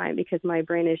long time, because my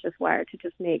brain is just wired to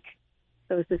just make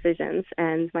those decisions.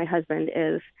 And my husband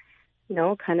is,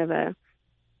 kind of a,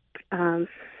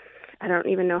 I don't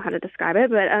even know how to describe it,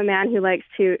 but a man who likes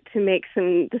to make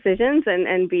some decisions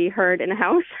and be heard in a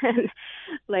house, and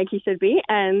like he should be,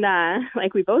 and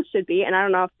like we both should be. And I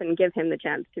don't often give him the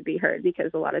chance to be heard, because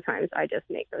a lot of times I just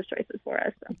make those choices for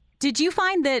us. So. Did you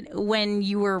find that when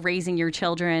you were raising your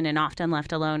children and often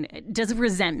left alone, does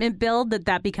resentment build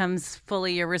that becomes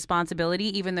fully your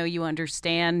responsibility, even though you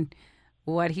understand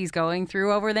what he's going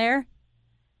through over there?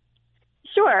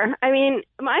 Sure. I mean,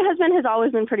 my husband has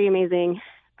always been pretty amazing.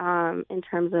 In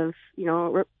terms of,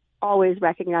 always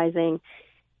recognizing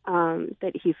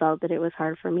that he felt that it was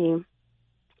hard for me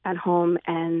at home,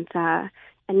 and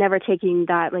never taking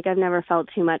that, like I've never felt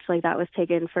too much like that was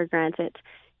taken for granted,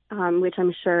 which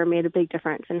I'm sure made a big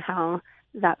difference in how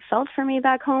that felt for me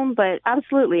back home. But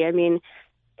absolutely, I mean,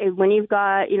 when you've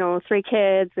got, 3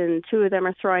 kids and 2 of them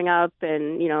are throwing up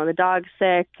and, the dog's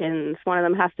sick and one of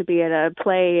them has to be at a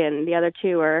play and the other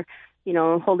 2 are,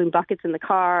 holding buckets in the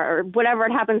car or whatever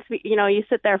it happens to be, you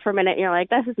sit there for a minute and you're like,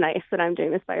 this is nice that I'm doing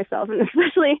this by yourself. And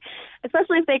especially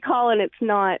if they call and it's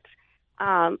not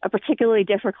a particularly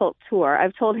difficult tour.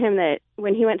 I've told him that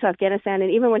when he went to Afghanistan and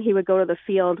even when he would go to the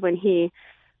field, when he,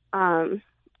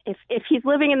 if he's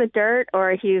living in the dirt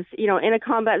or he's, in a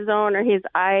combat zone or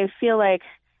I feel like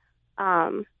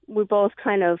we both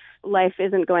kind of, life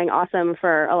isn't going awesome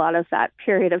for a lot of that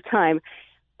period of time.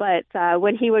 But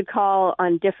when he would call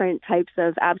on different types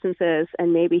of absences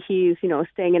and maybe he's,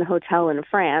 staying in a hotel in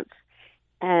France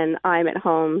and I'm at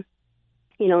home,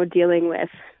 dealing with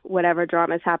whatever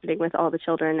drama is happening with all the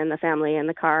children and the family and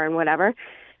the car and whatever,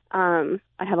 I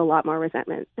have a lot more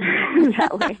resentment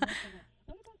that way.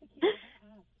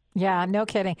 Yeah, no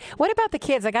kidding. What about the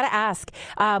kids? I got to ask.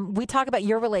 We talk about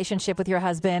your relationship with your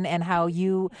husband and how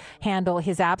you handle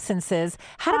his absences.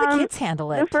 How do the kids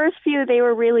handle it? The first few, they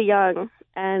were really young,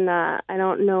 and I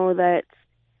don't know that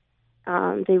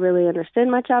they really understood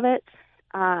much of it.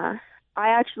 I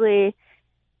actually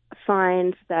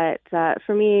find that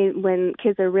for me, when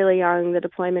kids are really young, the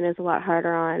deployment is a lot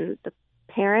harder on the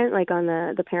parent, like on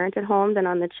the parent at home, than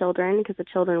on the children, because the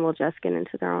children will just get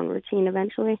into their own routine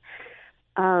eventually.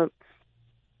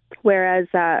 Whereas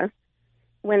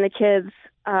when the kids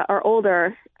are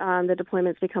older, the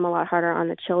deployments become a lot harder on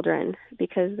the children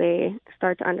because they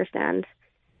start to understand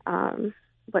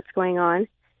what's going on.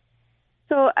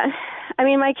 So,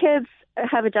 my kids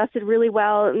have adjusted really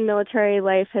well. Military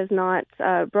life has not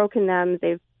broken them.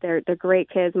 They're great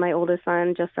kids. My oldest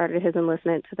son just started his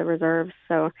enlistment to the reserves,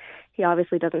 so he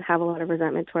obviously doesn't have a lot of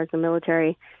resentment towards the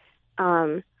military.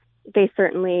 They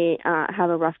certainly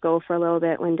have a rough go for a little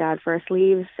bit when Dad first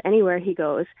leaves anywhere he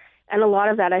goes. And a lot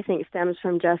of that, I think, stems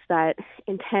from just that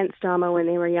intense drama when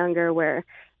they were younger, where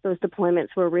those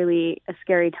deployments were really a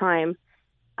scary time.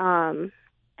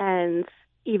 And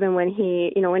even when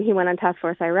he went on Task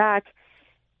Force Iraq,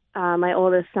 my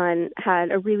oldest son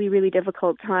had a really, really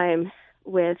difficult time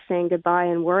with saying goodbye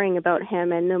and worrying about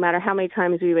him. And no matter how many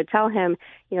times we would tell him,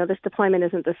 this deployment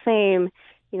isn't the same,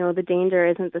 the danger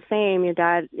isn't the same, your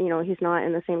dad, he's not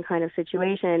in the same kind of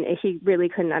situation, he really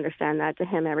couldn't understand that. To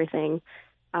him, everything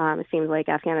it seemed like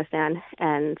Afghanistan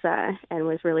and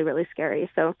was really, really scary.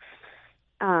 So,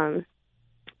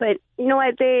 but you know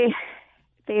what, they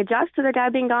adjust to their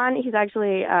dad being gone. He's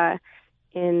actually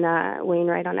in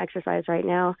Wainwright on exercise right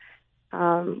now.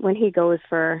 When he goes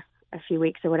for a few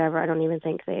weeks or whatever, I don't even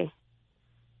think they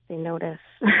notice.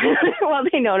 Well,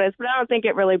 they notice, but I don't think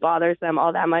it really bothers them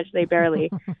all that much. They barely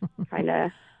kind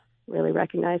of really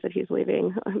recognize that he's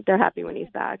leaving. They're happy when he's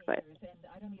back, but.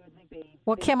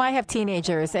 Well, Kim, I have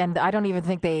teenagers, and I don't even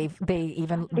think they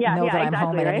even know that I'm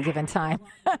home at any given time.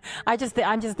 I'm just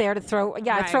there to throw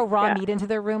raw meat into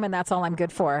their room, and that's all I'm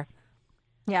good for.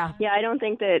 Yeah. Yeah, I don't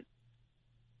think that.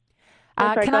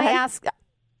 Can I ask?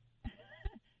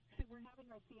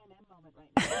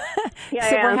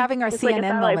 We're having our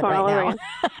CNN moment right now.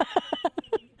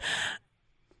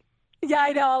 Yeah,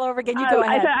 I know, all over again. You go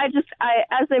ahead.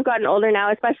 As they've gotten older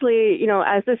now, especially,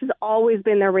 as this has always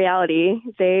been their reality,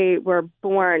 they were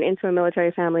born into a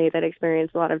military family that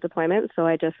experienced a lot of deployments. So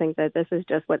I just think that this is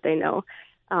just what they know.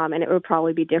 And it would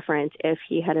probably be different if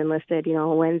he had enlisted,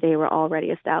 when they were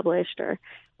already established or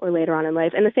later on in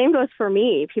life. And the same goes for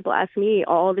me. People ask me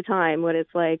all the time what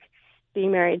it's like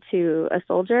being married to a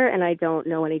soldier, and I don't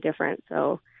know any different.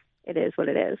 So it is what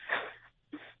it is.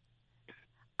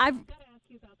 I've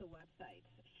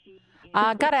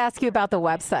got to ask you about the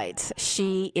website.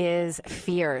 She is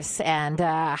fierce, and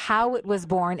how it was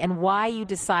born and why you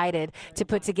decided to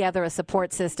put together a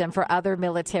support system for other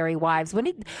military wives. When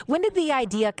did the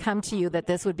idea come to you that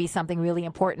this would be something really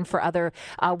important for other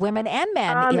women and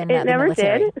men in the military? It never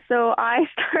did. So I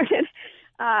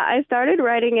started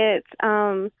writing it.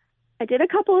 I did a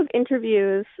couple of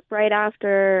interviews right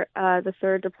after the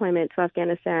third deployment to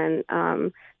Afghanistan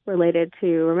related to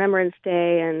Remembrance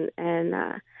Day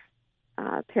and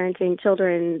parenting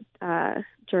children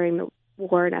during the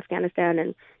war in Afghanistan.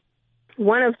 And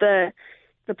one of the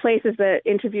places that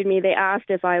interviewed me, they asked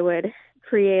if I would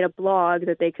create a blog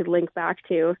that they could link back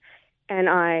to. And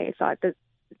I thought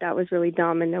that was really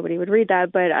dumb and nobody would read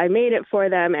that, but I made it for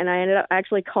them, and I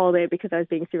actually called it, because I was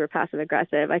being super passive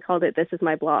aggressive, I called it "This Is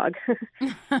My Blog."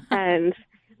 And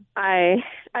I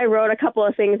wrote a couple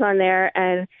of things on there,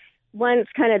 and once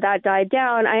kind of that died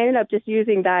down, I ended up just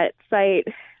using that site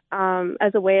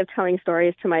as a way of telling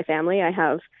stories to my family. I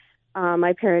have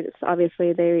my parents,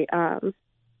 obviously, they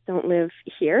don't live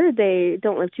here. They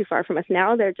don't live too far from us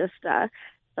now. They're just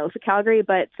south of Calgary,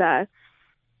 but I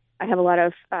have a lot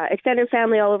of extended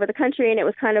family all over the country, and it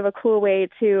was kind of a cool way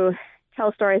to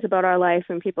tell stories about our life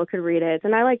and people could read it.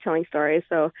 And I like telling stories,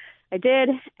 so I did.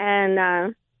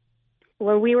 And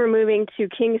when we were moving to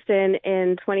Kingston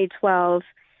in 2012,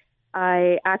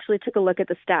 I actually took a look at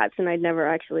the stats, and I'd never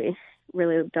actually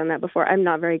really done that before. I'm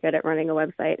not very good at running a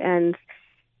website. And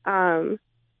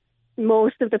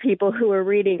most of the people who were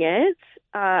reading it,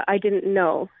 I didn't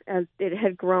know, as it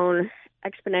had grown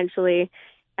exponentially.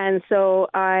 And so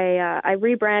I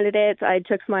rebranded it. I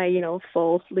took my,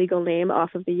 full legal name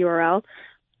off of the URL,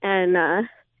 and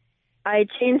I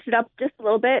changed it up just a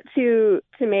little bit to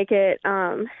make it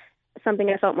something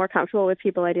I felt more comfortable with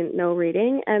people I didn't know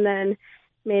reading, and then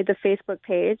made the Facebook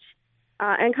page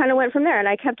and kind of went from there. And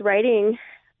I kept writing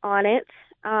on it.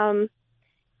 And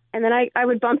then I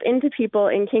would bump into people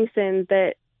in Kingston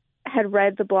that had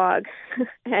read the blog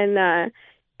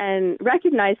and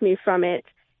recognized me from it.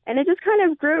 And it just kind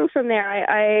of grew from there.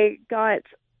 I got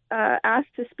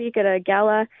asked to speak at a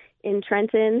gala in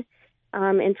Trenton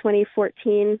in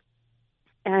 2014.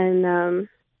 And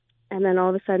then all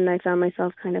of a sudden I found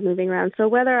myself kind of moving around. So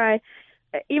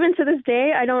even to this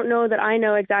day, I don't know that I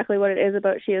know exactly what it is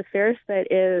about She Is Fierce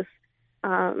that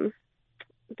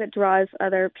draws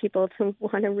other people to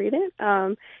want to read it.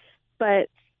 But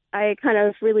I kind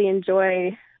of really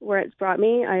enjoy where it's brought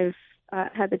me. I've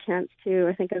had the chance to,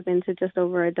 I think I've been to just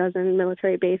over a dozen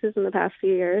military bases in the past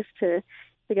few years to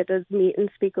get to meet and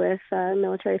speak with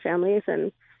military families.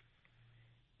 And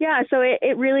yeah, so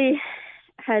it really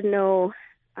had no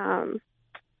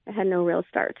real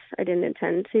start. I didn't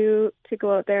intend to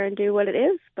go out there and do what it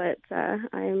is, but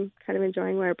I'm kind of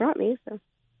enjoying where it brought me. So,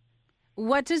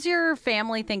 what does your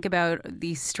family think about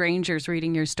these strangers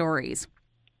reading your stories?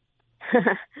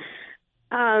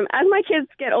 As my kids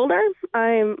get older,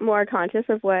 I'm more conscious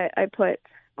of what I put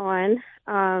on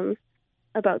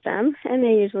about them, and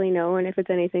they usually know. And if it's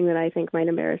anything that I think might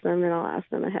embarrass them, then I'll ask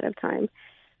them ahead of time.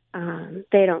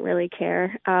 They don't really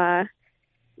care.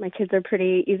 My kids are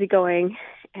pretty easygoing,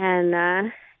 and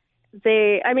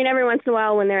every once in a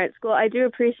while when they're at school, I do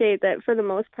appreciate that for the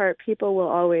most part, people will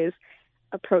always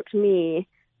approach me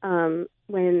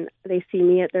when they see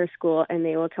me at their school, and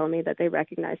they will tell me that they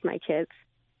recognize my kids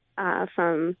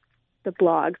from the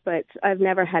blog, but I've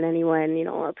never had anyone,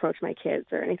 approach my kids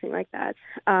or anything like that.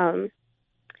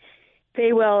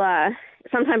 They will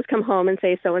sometimes come home and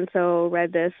say, so-and-so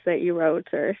read this that you wrote,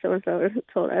 or so-and-so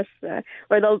told us,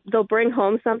 or they'll bring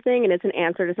home something and it's an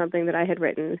answer to something that I had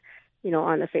written,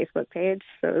 on the Facebook page.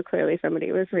 So clearly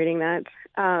somebody was reading that.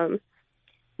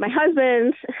 My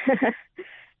husband,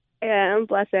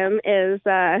 bless him, is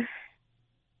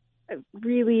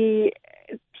really,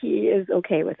 he is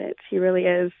okay with it. He really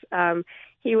is.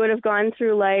 He would have gone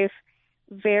through life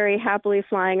very happily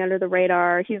flying under the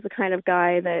radar. He's the kind of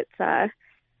guy that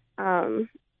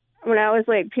when I was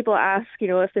people ask,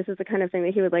 if this is the kind of thing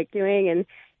that he would like doing, and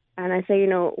I say,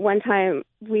 one time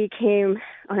we came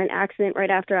on an accident right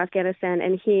after Afghanistan,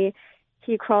 and he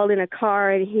crawled in a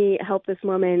car and he helped this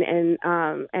woman,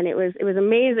 and it was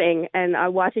amazing, and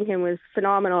watching him was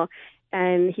phenomenal.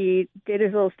 And he did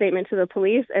his little statement to the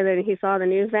police, and then he saw the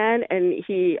news van, and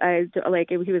he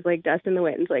was like dust in the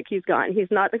wind. He's gone.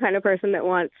 He's not the kind of person that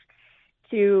wants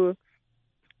to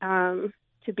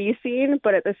be seen,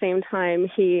 but at the same time,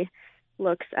 he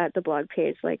looks at the blog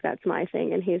page like that's my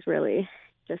thing, and he's really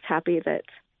just happy that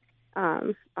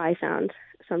I found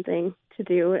something to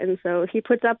do. And so he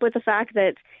puts up with the fact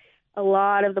that a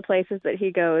lot of the places that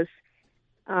he goes,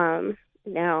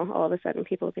 now all of a sudden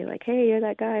people will be like, hey, you're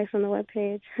that guy from the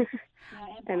webpage.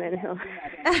 And then he'll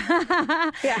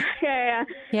yeah,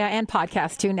 and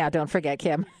podcast too now, don't forget,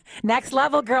 Kim. Next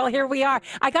level, girl, here we are.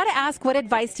 I got to ask, what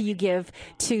advice do you give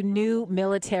to new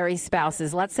military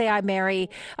spouses? Let's say I marry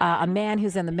a man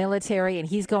who's in the military and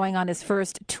he's going on his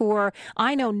first tour.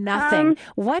 I know nothing.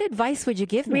 What advice would you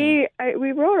give me?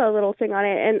 We wrote a little thing on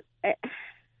it, and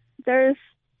there's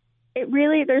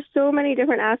so many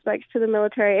different aspects to the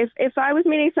military. If I was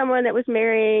meeting someone that was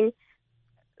marrying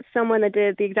someone that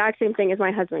did the exact same thing as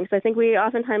my husband, because I think we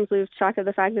oftentimes lose track of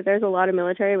the fact that there's a lot of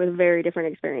military with very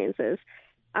different experiences.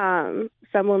 Some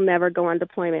will never go on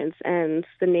deployments, and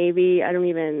the Navy,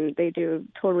 they do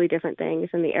totally different things,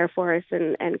 and the Air Force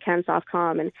and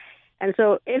CANSOFCOM. And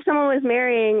so if someone was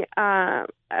marrying a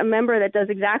member that does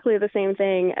exactly the same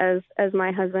thing as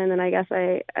my husband, then I guess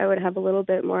I would have a little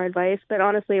bit more advice. But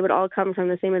honestly, it would all come from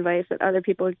the same advice that other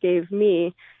people gave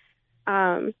me.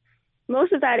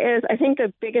 Most of that is, I think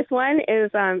the biggest one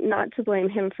is not to blame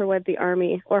him for what the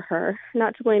Army, or her,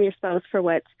 not to blame your spouse for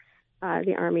what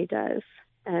the Army does.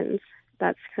 And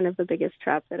that's kind of the biggest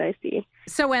trap that I see.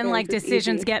 So when And like it's just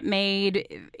decisions easy. get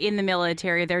made in the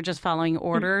military, they're just following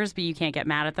orders, but you can't get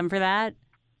mad at them for that?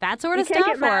 That sort You of can't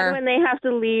stuff? get mad Or when they have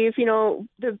to leave. You know,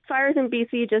 the fires in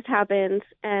BC just happened,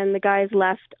 and the guys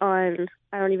left on,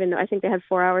 I don't even know, I think they had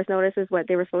 4 hours notice is what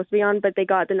they were supposed to be on, but they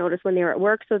got the notice when they were at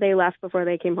work, so they left before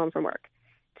they came home from work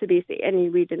to BC,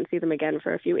 and we didn't see them again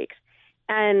for a few weeks.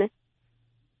 And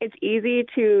it's easy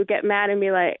to get mad and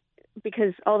be like,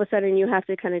 because all of a sudden you have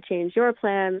to kind of change your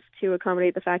plans to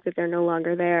accommodate the fact that they're no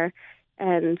longer there.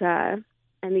 And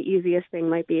the easiest thing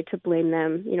might be to blame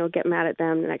them, you know, get mad at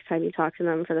them the next time you talk to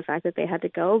them for the fact that they had to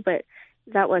go, but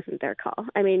that wasn't their call.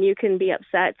 I mean, you can be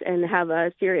upset and have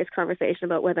a serious conversation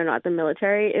about whether or not the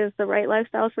military is the right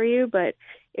lifestyle for you, but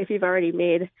if you've already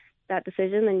made that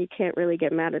decision, then you can't really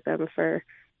get mad at them for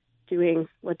doing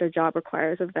what their job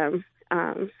requires of them.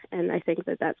 And I think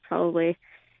that that's probably,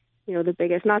 you know, the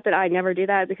biggest, not that I never do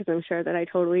that because I'm sure that I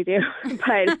totally do,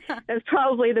 but that's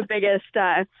probably the biggest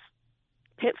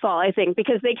pitfall, I think,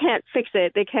 because they can't fix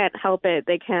it. They can't help it.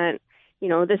 They can't, you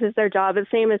know, this is their job. It's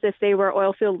the same as if they were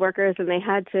oil field workers and they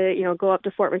had to, you know, go up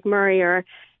to Fort McMurray or,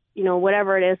 you know,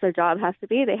 whatever it is their job has to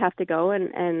be, they have to go,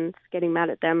 and getting mad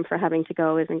at them for having to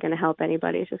go isn't going to help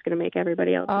anybody. It's just going to make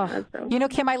everybody else mad. So. You know,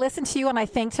 Kim, I listen to you and I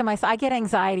think to myself, I get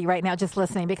anxiety right now just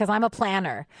listening because I'm a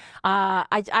planner.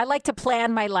 I like to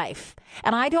plan my life.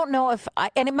 And I don't know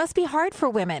and it must be hard for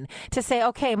women to say,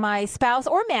 okay, my spouse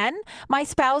or men, my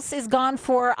spouse is gone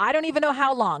for, I don't even know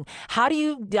how long. How do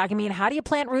you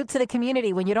plant roots in a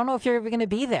community when you don't know if you're ever going to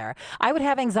be there? I would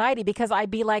have anxiety because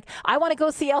I'd be like, I want to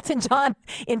go see Elton John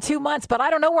in 2 months, but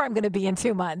I don't know where I'm going to be in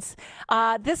 2 months.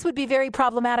 This would be very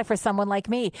problematic for someone like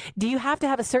me. Do you have to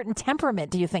have a certain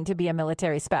temperament, do you think, to be a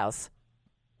military spouse?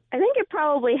 I think it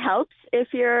probably helps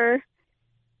if you're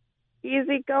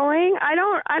easygoing. I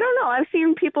don't know. I've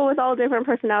seen people with all different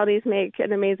personalities make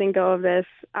an amazing go of this.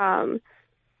 I'm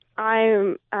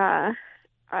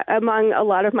among a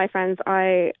lot of my friends,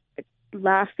 I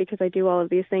laugh because I do all of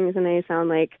these things and they sound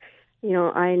like, you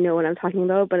know, I know what I'm talking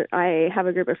about, but I have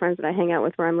a group of friends that I hang out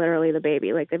with where I'm literally the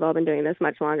baby. Like, they've all been doing this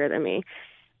much longer than me.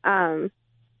 And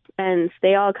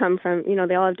they all come from, you know,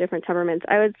 they all have different temperaments.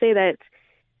 I would say that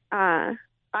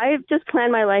I just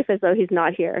plan my life as though he's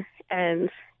not here. And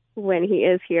when he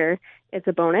is here, it's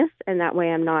a bonus. And that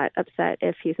way I'm not upset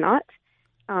if he's not.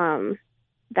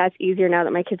 That's easier now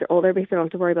that my kids are older because I don't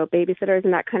have to worry about babysitters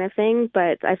and that kind of thing.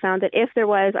 But I found that if there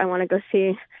was, I want to go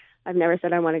see, I've never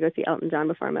said I want to go see Elton John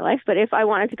before in my life, but if I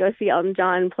wanted to go see Elton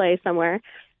John play somewhere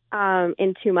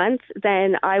in 2 months,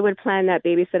 then I would plan that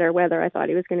babysitter whether I thought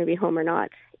he was going to be home or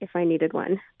not if I needed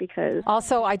one. Because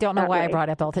also, I don't know why I brought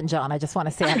up Elton John. I just want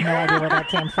to say I have no idea where that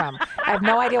came from. I have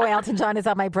no idea why Elton John is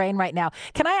on my brain right now.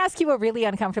 Can I ask you a really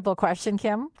uncomfortable question,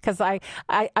 Kim? Because I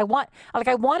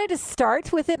wanted to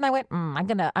start with it, and I went, I'm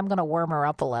gonna warm her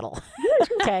up a little.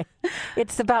 Okay,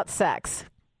 it's about sex.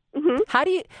 Mm-hmm.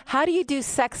 How do you do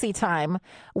sexy time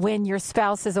when your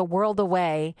spouse is a world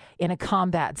away in a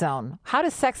combat zone? How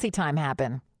does sexy time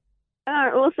happen?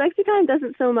 Well, sexy time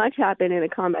doesn't so much happen in a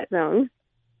combat zone.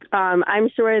 I'm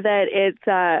sure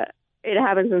that it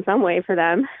happens in some way for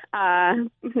them,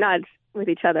 not with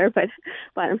each other, but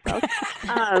by themselves,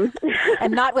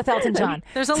 and not with Elton John.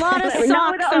 There's a lot of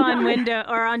socks on window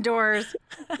or on doors.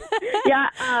 Yeah.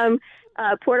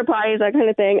 Porta potties, that kind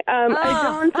of thing. I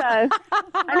don't. I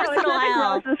know it's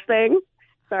not the grossest thing.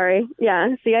 Sorry.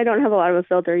 Yeah. See, I don't have a lot of a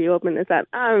filter. You open this up.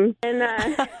 No,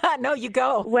 you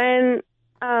go. When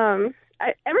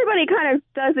everybody kind of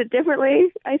does it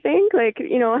differently. I think, like,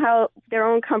 you know, how their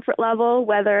own comfort level.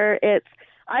 Whether it's,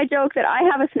 I joke that I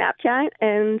have a Snapchat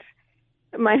and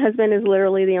my husband is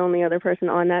literally the only other person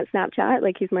on that Snapchat.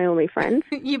 Like, he's my only friend.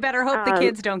 You better hope the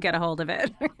kids don't get a hold of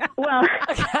it. Well,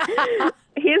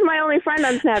 he's my only friend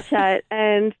on Snapchat.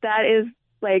 And that is,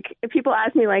 like, if people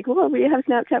ask me, like, well, will you have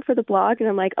Snapchat for the blog? And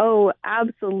I'm like, oh,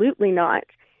 absolutely not.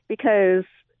 Because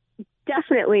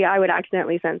definitely I would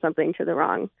accidentally send something to the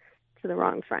wrong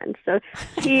friend. So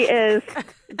he is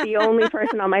the only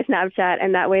person on my Snapchat.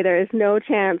 And that way there is no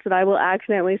chance that I will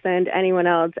accidentally send anyone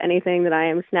else anything that I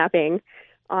am snapping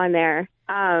on there.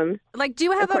 Like, do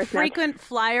you have a frequent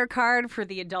flyer card for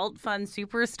the Adult Fun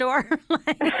Superstore?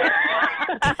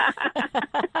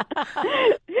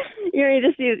 You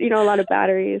just use, a lot of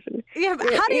batteries. And, yeah,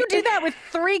 but how do you do that with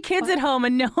 3 kids at home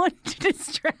and no one to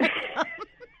distract them?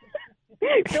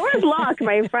 Doors locked,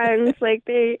 my friends. Like,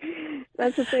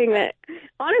 that's the thing that,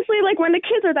 honestly, like, when the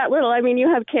kids are that little, I mean,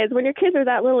 you have kids. When your kids are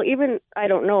that little, even, I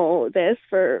don't know this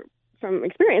from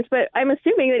experience, but I'm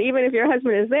assuming that even if your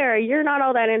husband is there, you're not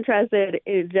all that interested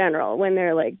in general when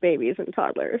they're like babies and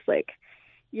toddlers. Like,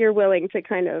 you're willing to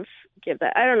kind of give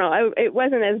that. I don't know. It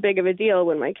wasn't as big of a deal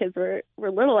when my kids were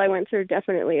little. I went through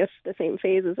definitely the same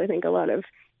phases I think a lot of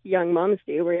young moms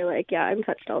do, where you're like, yeah, I'm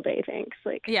touched all day, thanks.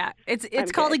 Like, yeah,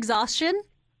 it's called exhaustion.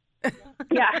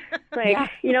 Yeah, like,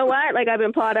 you know what? Like, I've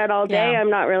been pawed at all day.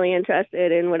 I'm not really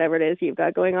interested in whatever it is you've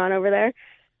got going on over there.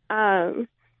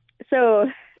 So,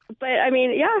 but I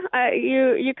mean,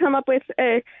 you come up with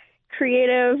a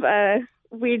creative.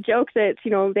 We joke that, you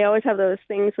know, they always have those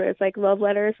things where it's like love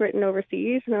letters written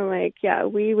overseas. And I'm like, yeah,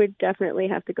 we would definitely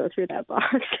have to go through that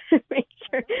box to make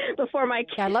sure before my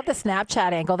kids. Yeah, I love the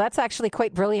Snapchat angle. That's actually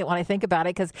quite brilliant when I think about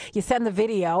it, because you send the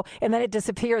video and then it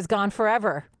disappears, gone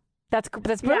forever. That's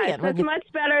brilliant. Yeah, that's much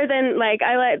better than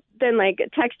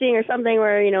texting or something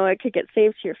where, you know, it could get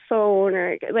saved to your phone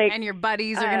or like. And your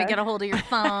buddies are going to get a hold of your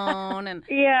phone and.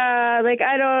 Yeah, like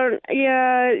I don't.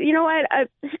 Yeah, you know what?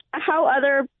 How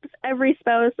every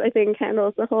spouse I think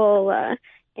handles the whole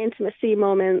intimacy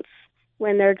moments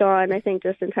when they're gone. I think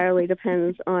just entirely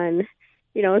depends on,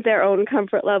 you know, their own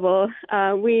comfort level.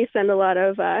 We send a lot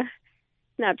of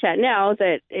Snapchat now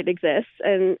that it exists,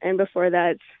 and before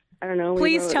that. I don't know.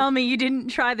 Please tell me you didn't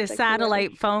try the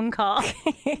satellite phone call.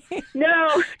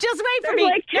 No. Just wait for me.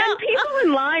 me. Like 10 people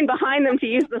in line behind them to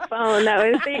use the phone.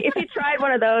 If you tried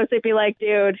one of those, they'd be like,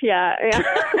 dude, yeah.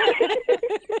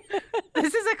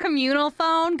 This is a communal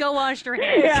phone. Go wash your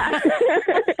hands. Yeah.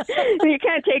 You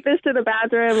can't take this to the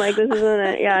bathroom. Like, this isn't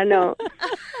it. Yeah, no.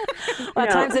 Well,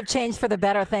 times have changed for the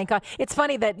better, thank God. It's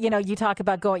funny that, you know, you talk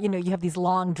about going, you know, you have these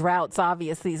long droughts,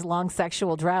 these long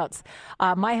sexual droughts.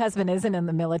 My husband isn't in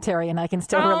the military, and I can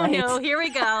still relate. Oh, no, here we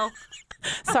go.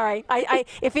 Sorry.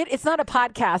 It's not a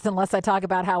podcast unless I talk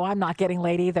about how I'm not getting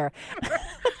laid either.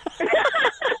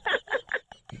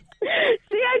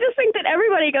 See, I just think that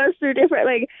everybody goes through different,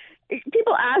 like,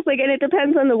 people ask, like, and it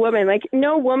depends on the woman. Like,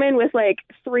 no woman with, like,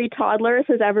 3 toddlers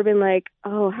has ever been like,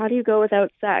 oh, how do you go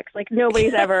without sex? Like,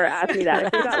 nobody's ever asked me that.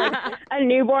 If they've got, like, a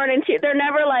newborn and they're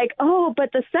never like, oh,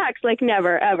 but the sex, like,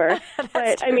 never, ever.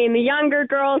 But, true. I mean, the younger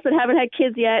girls that haven't had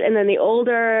kids yet, and then the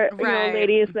older you know,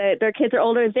 ladies that their kids are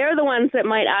older, they're the ones that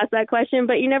might ask that question.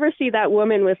 But you never see that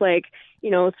woman with, like,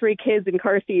 you know, 3 kids in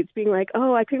car seats being like,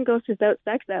 oh, I couldn't go without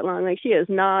sex that long. Like, she is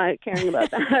not caring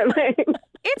about that. Like,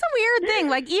 it's a weird thing.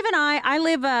 Like, even I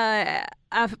live a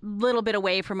little bit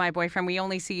away from my boyfriend. We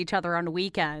only see each other on the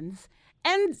weekends.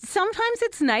 And sometimes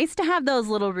it's nice to have those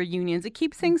little reunions. It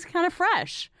keeps things kind of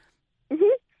fresh. Mm-hmm.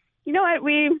 You know what?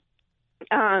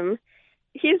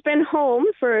 He's been home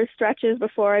for stretches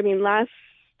before. I mean, last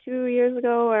 2 years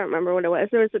ago, I don't remember what it was.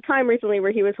 There was a time recently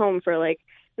where he was home for, like,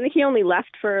 I think he only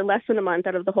left for less than a month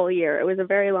out of the whole year. It was a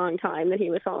very long time that he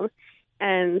was home.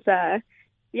 And,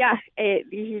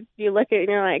 you look at it and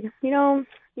you're like, you know,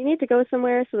 you need to go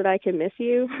somewhere so that I can miss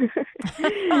you.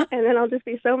 And then I'll just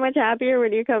be so much happier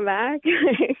when you come back.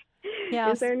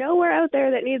 Yes. Is there nowhere out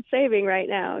there that needs saving right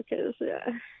now? Because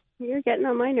you're getting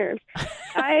on my nerves.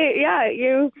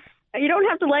 You don't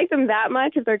have to like them that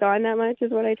much if they're gone that much,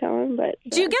 is what I tell them. But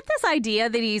do you get this idea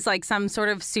that he's like some sort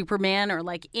of Superman or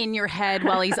like in your head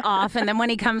while he's off, and then when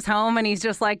he comes home and he's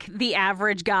just like the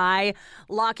average guy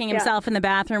locking himself in the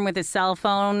bathroom with his cell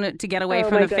phone to get away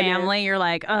from the family? You're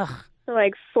like, ugh. For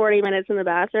like 40 minutes in the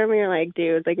bathroom, and you're like,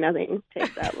 dude, like nothing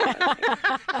takes that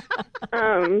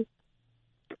long.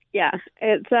 Yeah,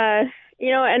 it's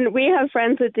you know, and we have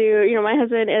friends that do. You know, my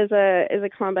husband is a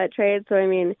combat trade, so I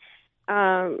mean.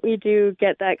 You do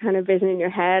get that kind of vision in your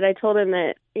head. I told him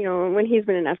that, you know, when he's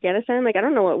been in Afghanistan, like, I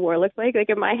don't know what war looks like. Like,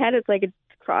 in my head, it's like a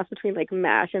cross between, like,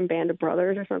 MASH and Band of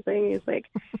Brothers or something. He's like,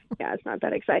 yeah, it's not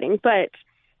that exciting. But,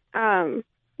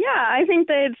 I think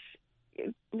that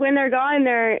when they're gone,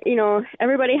 they're, you know,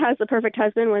 everybody has the perfect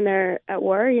husband when they're at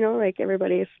war, you know, like,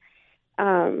 everybody's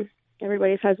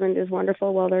husband is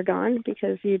wonderful while they're gone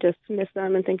because you just miss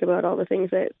them and think about all the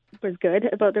things that was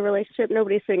good about the relationship.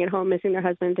 Nobody's sitting at home missing their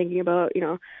husband, thinking about, you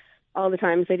know, all the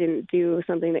times they didn't do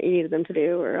something that you needed them to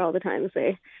do, or all the times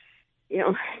they, you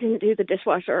know, didn't do the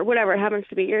dishwasher or whatever it happens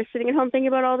to be. You're sitting at home thinking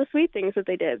about all the sweet things that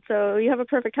they did. So you have a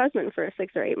perfect husband for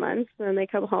 6 or 8 months, and then they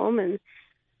come home and,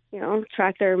 you know,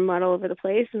 track their mud all over the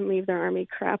place and leave their army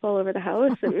crap all over the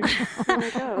house, and there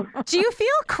they go. Do you feel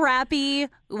crappy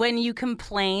when you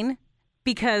complain?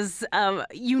 Because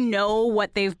you know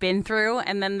what they've been through,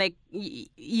 and then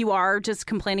you are just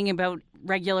complaining about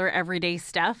regular everyday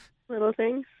stuff? Little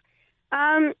things.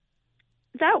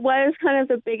 That was kind of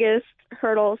the biggest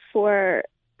hurdle for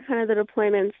kind of the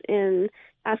deployments in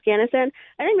Afghanistan.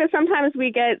 I think that sometimes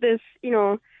we get this, you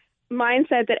know,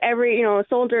 mindset that every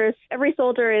soldier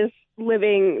is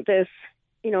living this,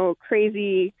 you know,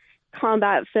 crazy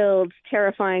combat-filled,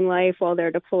 terrifying life while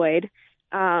they're deployed.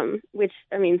 which,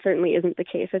 I mean, certainly isn't the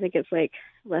case. I think it's like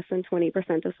less than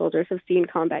 20% of soldiers have seen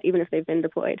combat, even if they've been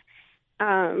deployed.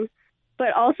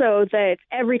 But also that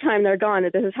every time they're gone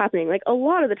that this is happening. Like a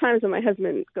lot of the times when my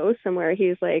husband goes somewhere,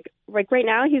 he's like right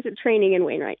now he's at training in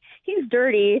Wainwright. He's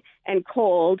dirty and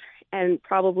cold and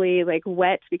probably like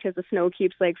wet because the snow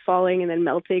keeps like falling and then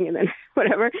melting and then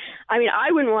whatever. I mean,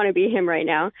 I wouldn't want to be him right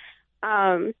now.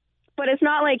 But it's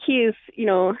not like he's,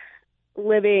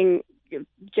 living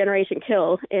generation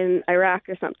kill in Iraq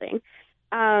or something.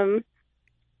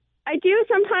 I do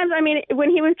sometimes,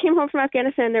 when he came home from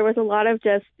Afghanistan, there was a lot of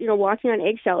just, walking on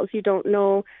eggshells. You don't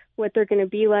know what they're going to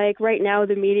be like. Right now,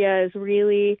 the media is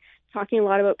really talking a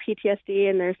lot about PTSD,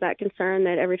 and there's that concern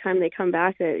that every time they come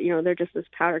back that, they're just this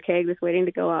powder keg that's waiting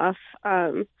to go off.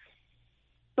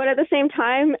 But at the same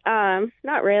time,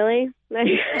 not really. Like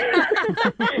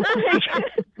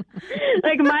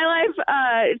my life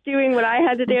doing what I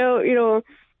had to do,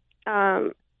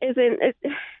 isn't...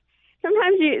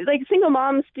 Sometimes single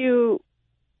moms do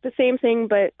the same thing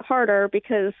but harder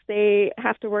because they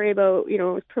have to worry about,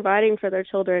 providing for their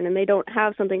children, and they don't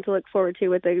have something to look forward to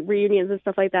with the reunions and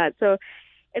stuff like that. So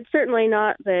it's certainly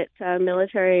not that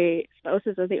military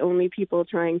spouses are the only people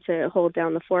trying to hold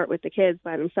down the fort with the kids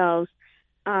by themselves.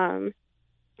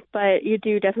 But you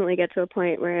do definitely get to a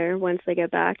point where once they get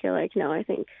back, you're like, no, I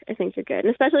think you're good. And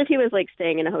especially if he was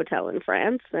staying in a hotel in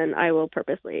France, then I will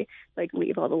purposely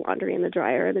leave all the laundry in the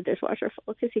dryer or the dishwasher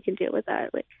full because he can deal with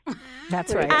that.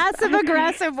 That's right. Passive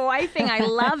aggressive wifing. I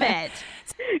love it.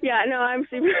 Yeah, no, I'm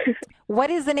super. What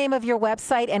is the name of your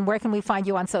website and where can we find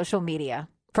you on social media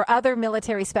for other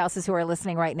military spouses who are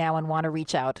listening right now and want to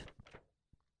reach out?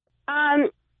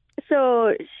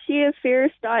 So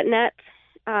sheisfierce.net.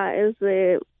 Is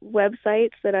the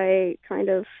website that I kind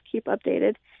of keep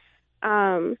updated.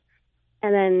 And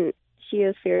then She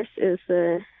Is Fierce is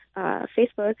the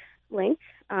Facebook link.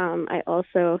 I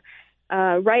also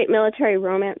write military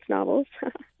romance novels.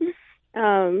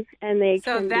 And they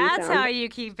So that's how you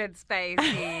keep it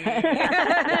spacey.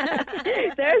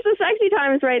 There's the sexy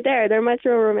times right there. They're much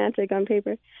more romantic on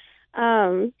paper.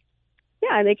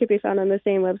 Yeah, they could be found on the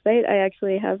same website. I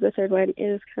actually have the third one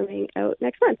is coming out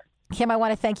next month. Kim, I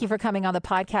want to thank you for coming on the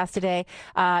podcast today.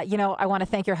 I want to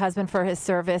thank your husband for his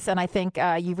service, and I think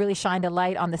you really shined a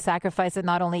light on the sacrifice that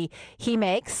not only he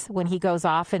makes when he goes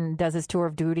off and does his tour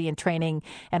of duty and training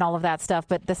and all of that stuff,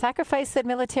 but the sacrifice that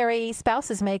military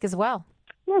spouses make as well.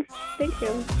 Well, thank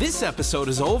you. This episode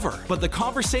is over, but the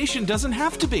conversation doesn't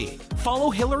have to be. Follow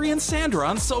Hillary and Sandra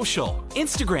on social.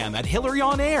 Instagram at Hillary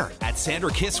on Air, at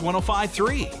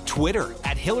SandraKiss1053, Twitter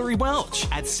at Hillary Welch,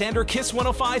 at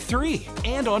SandraKiss1053,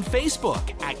 and on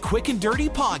Facebook at Quick and Dirty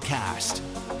Podcast.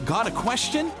 Got a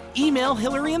question? Email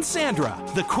Hillary and Sandra,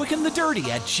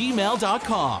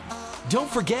 thequickandthedirty@gmail.com. Don't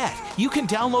forget, you can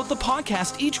download the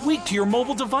podcast each week to your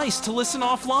mobile device to listen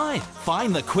offline.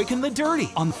 Find The Quick and the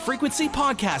Dirty on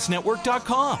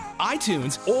frequencypodcastnetwork.com,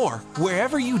 iTunes, or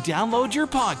wherever you download your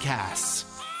podcasts.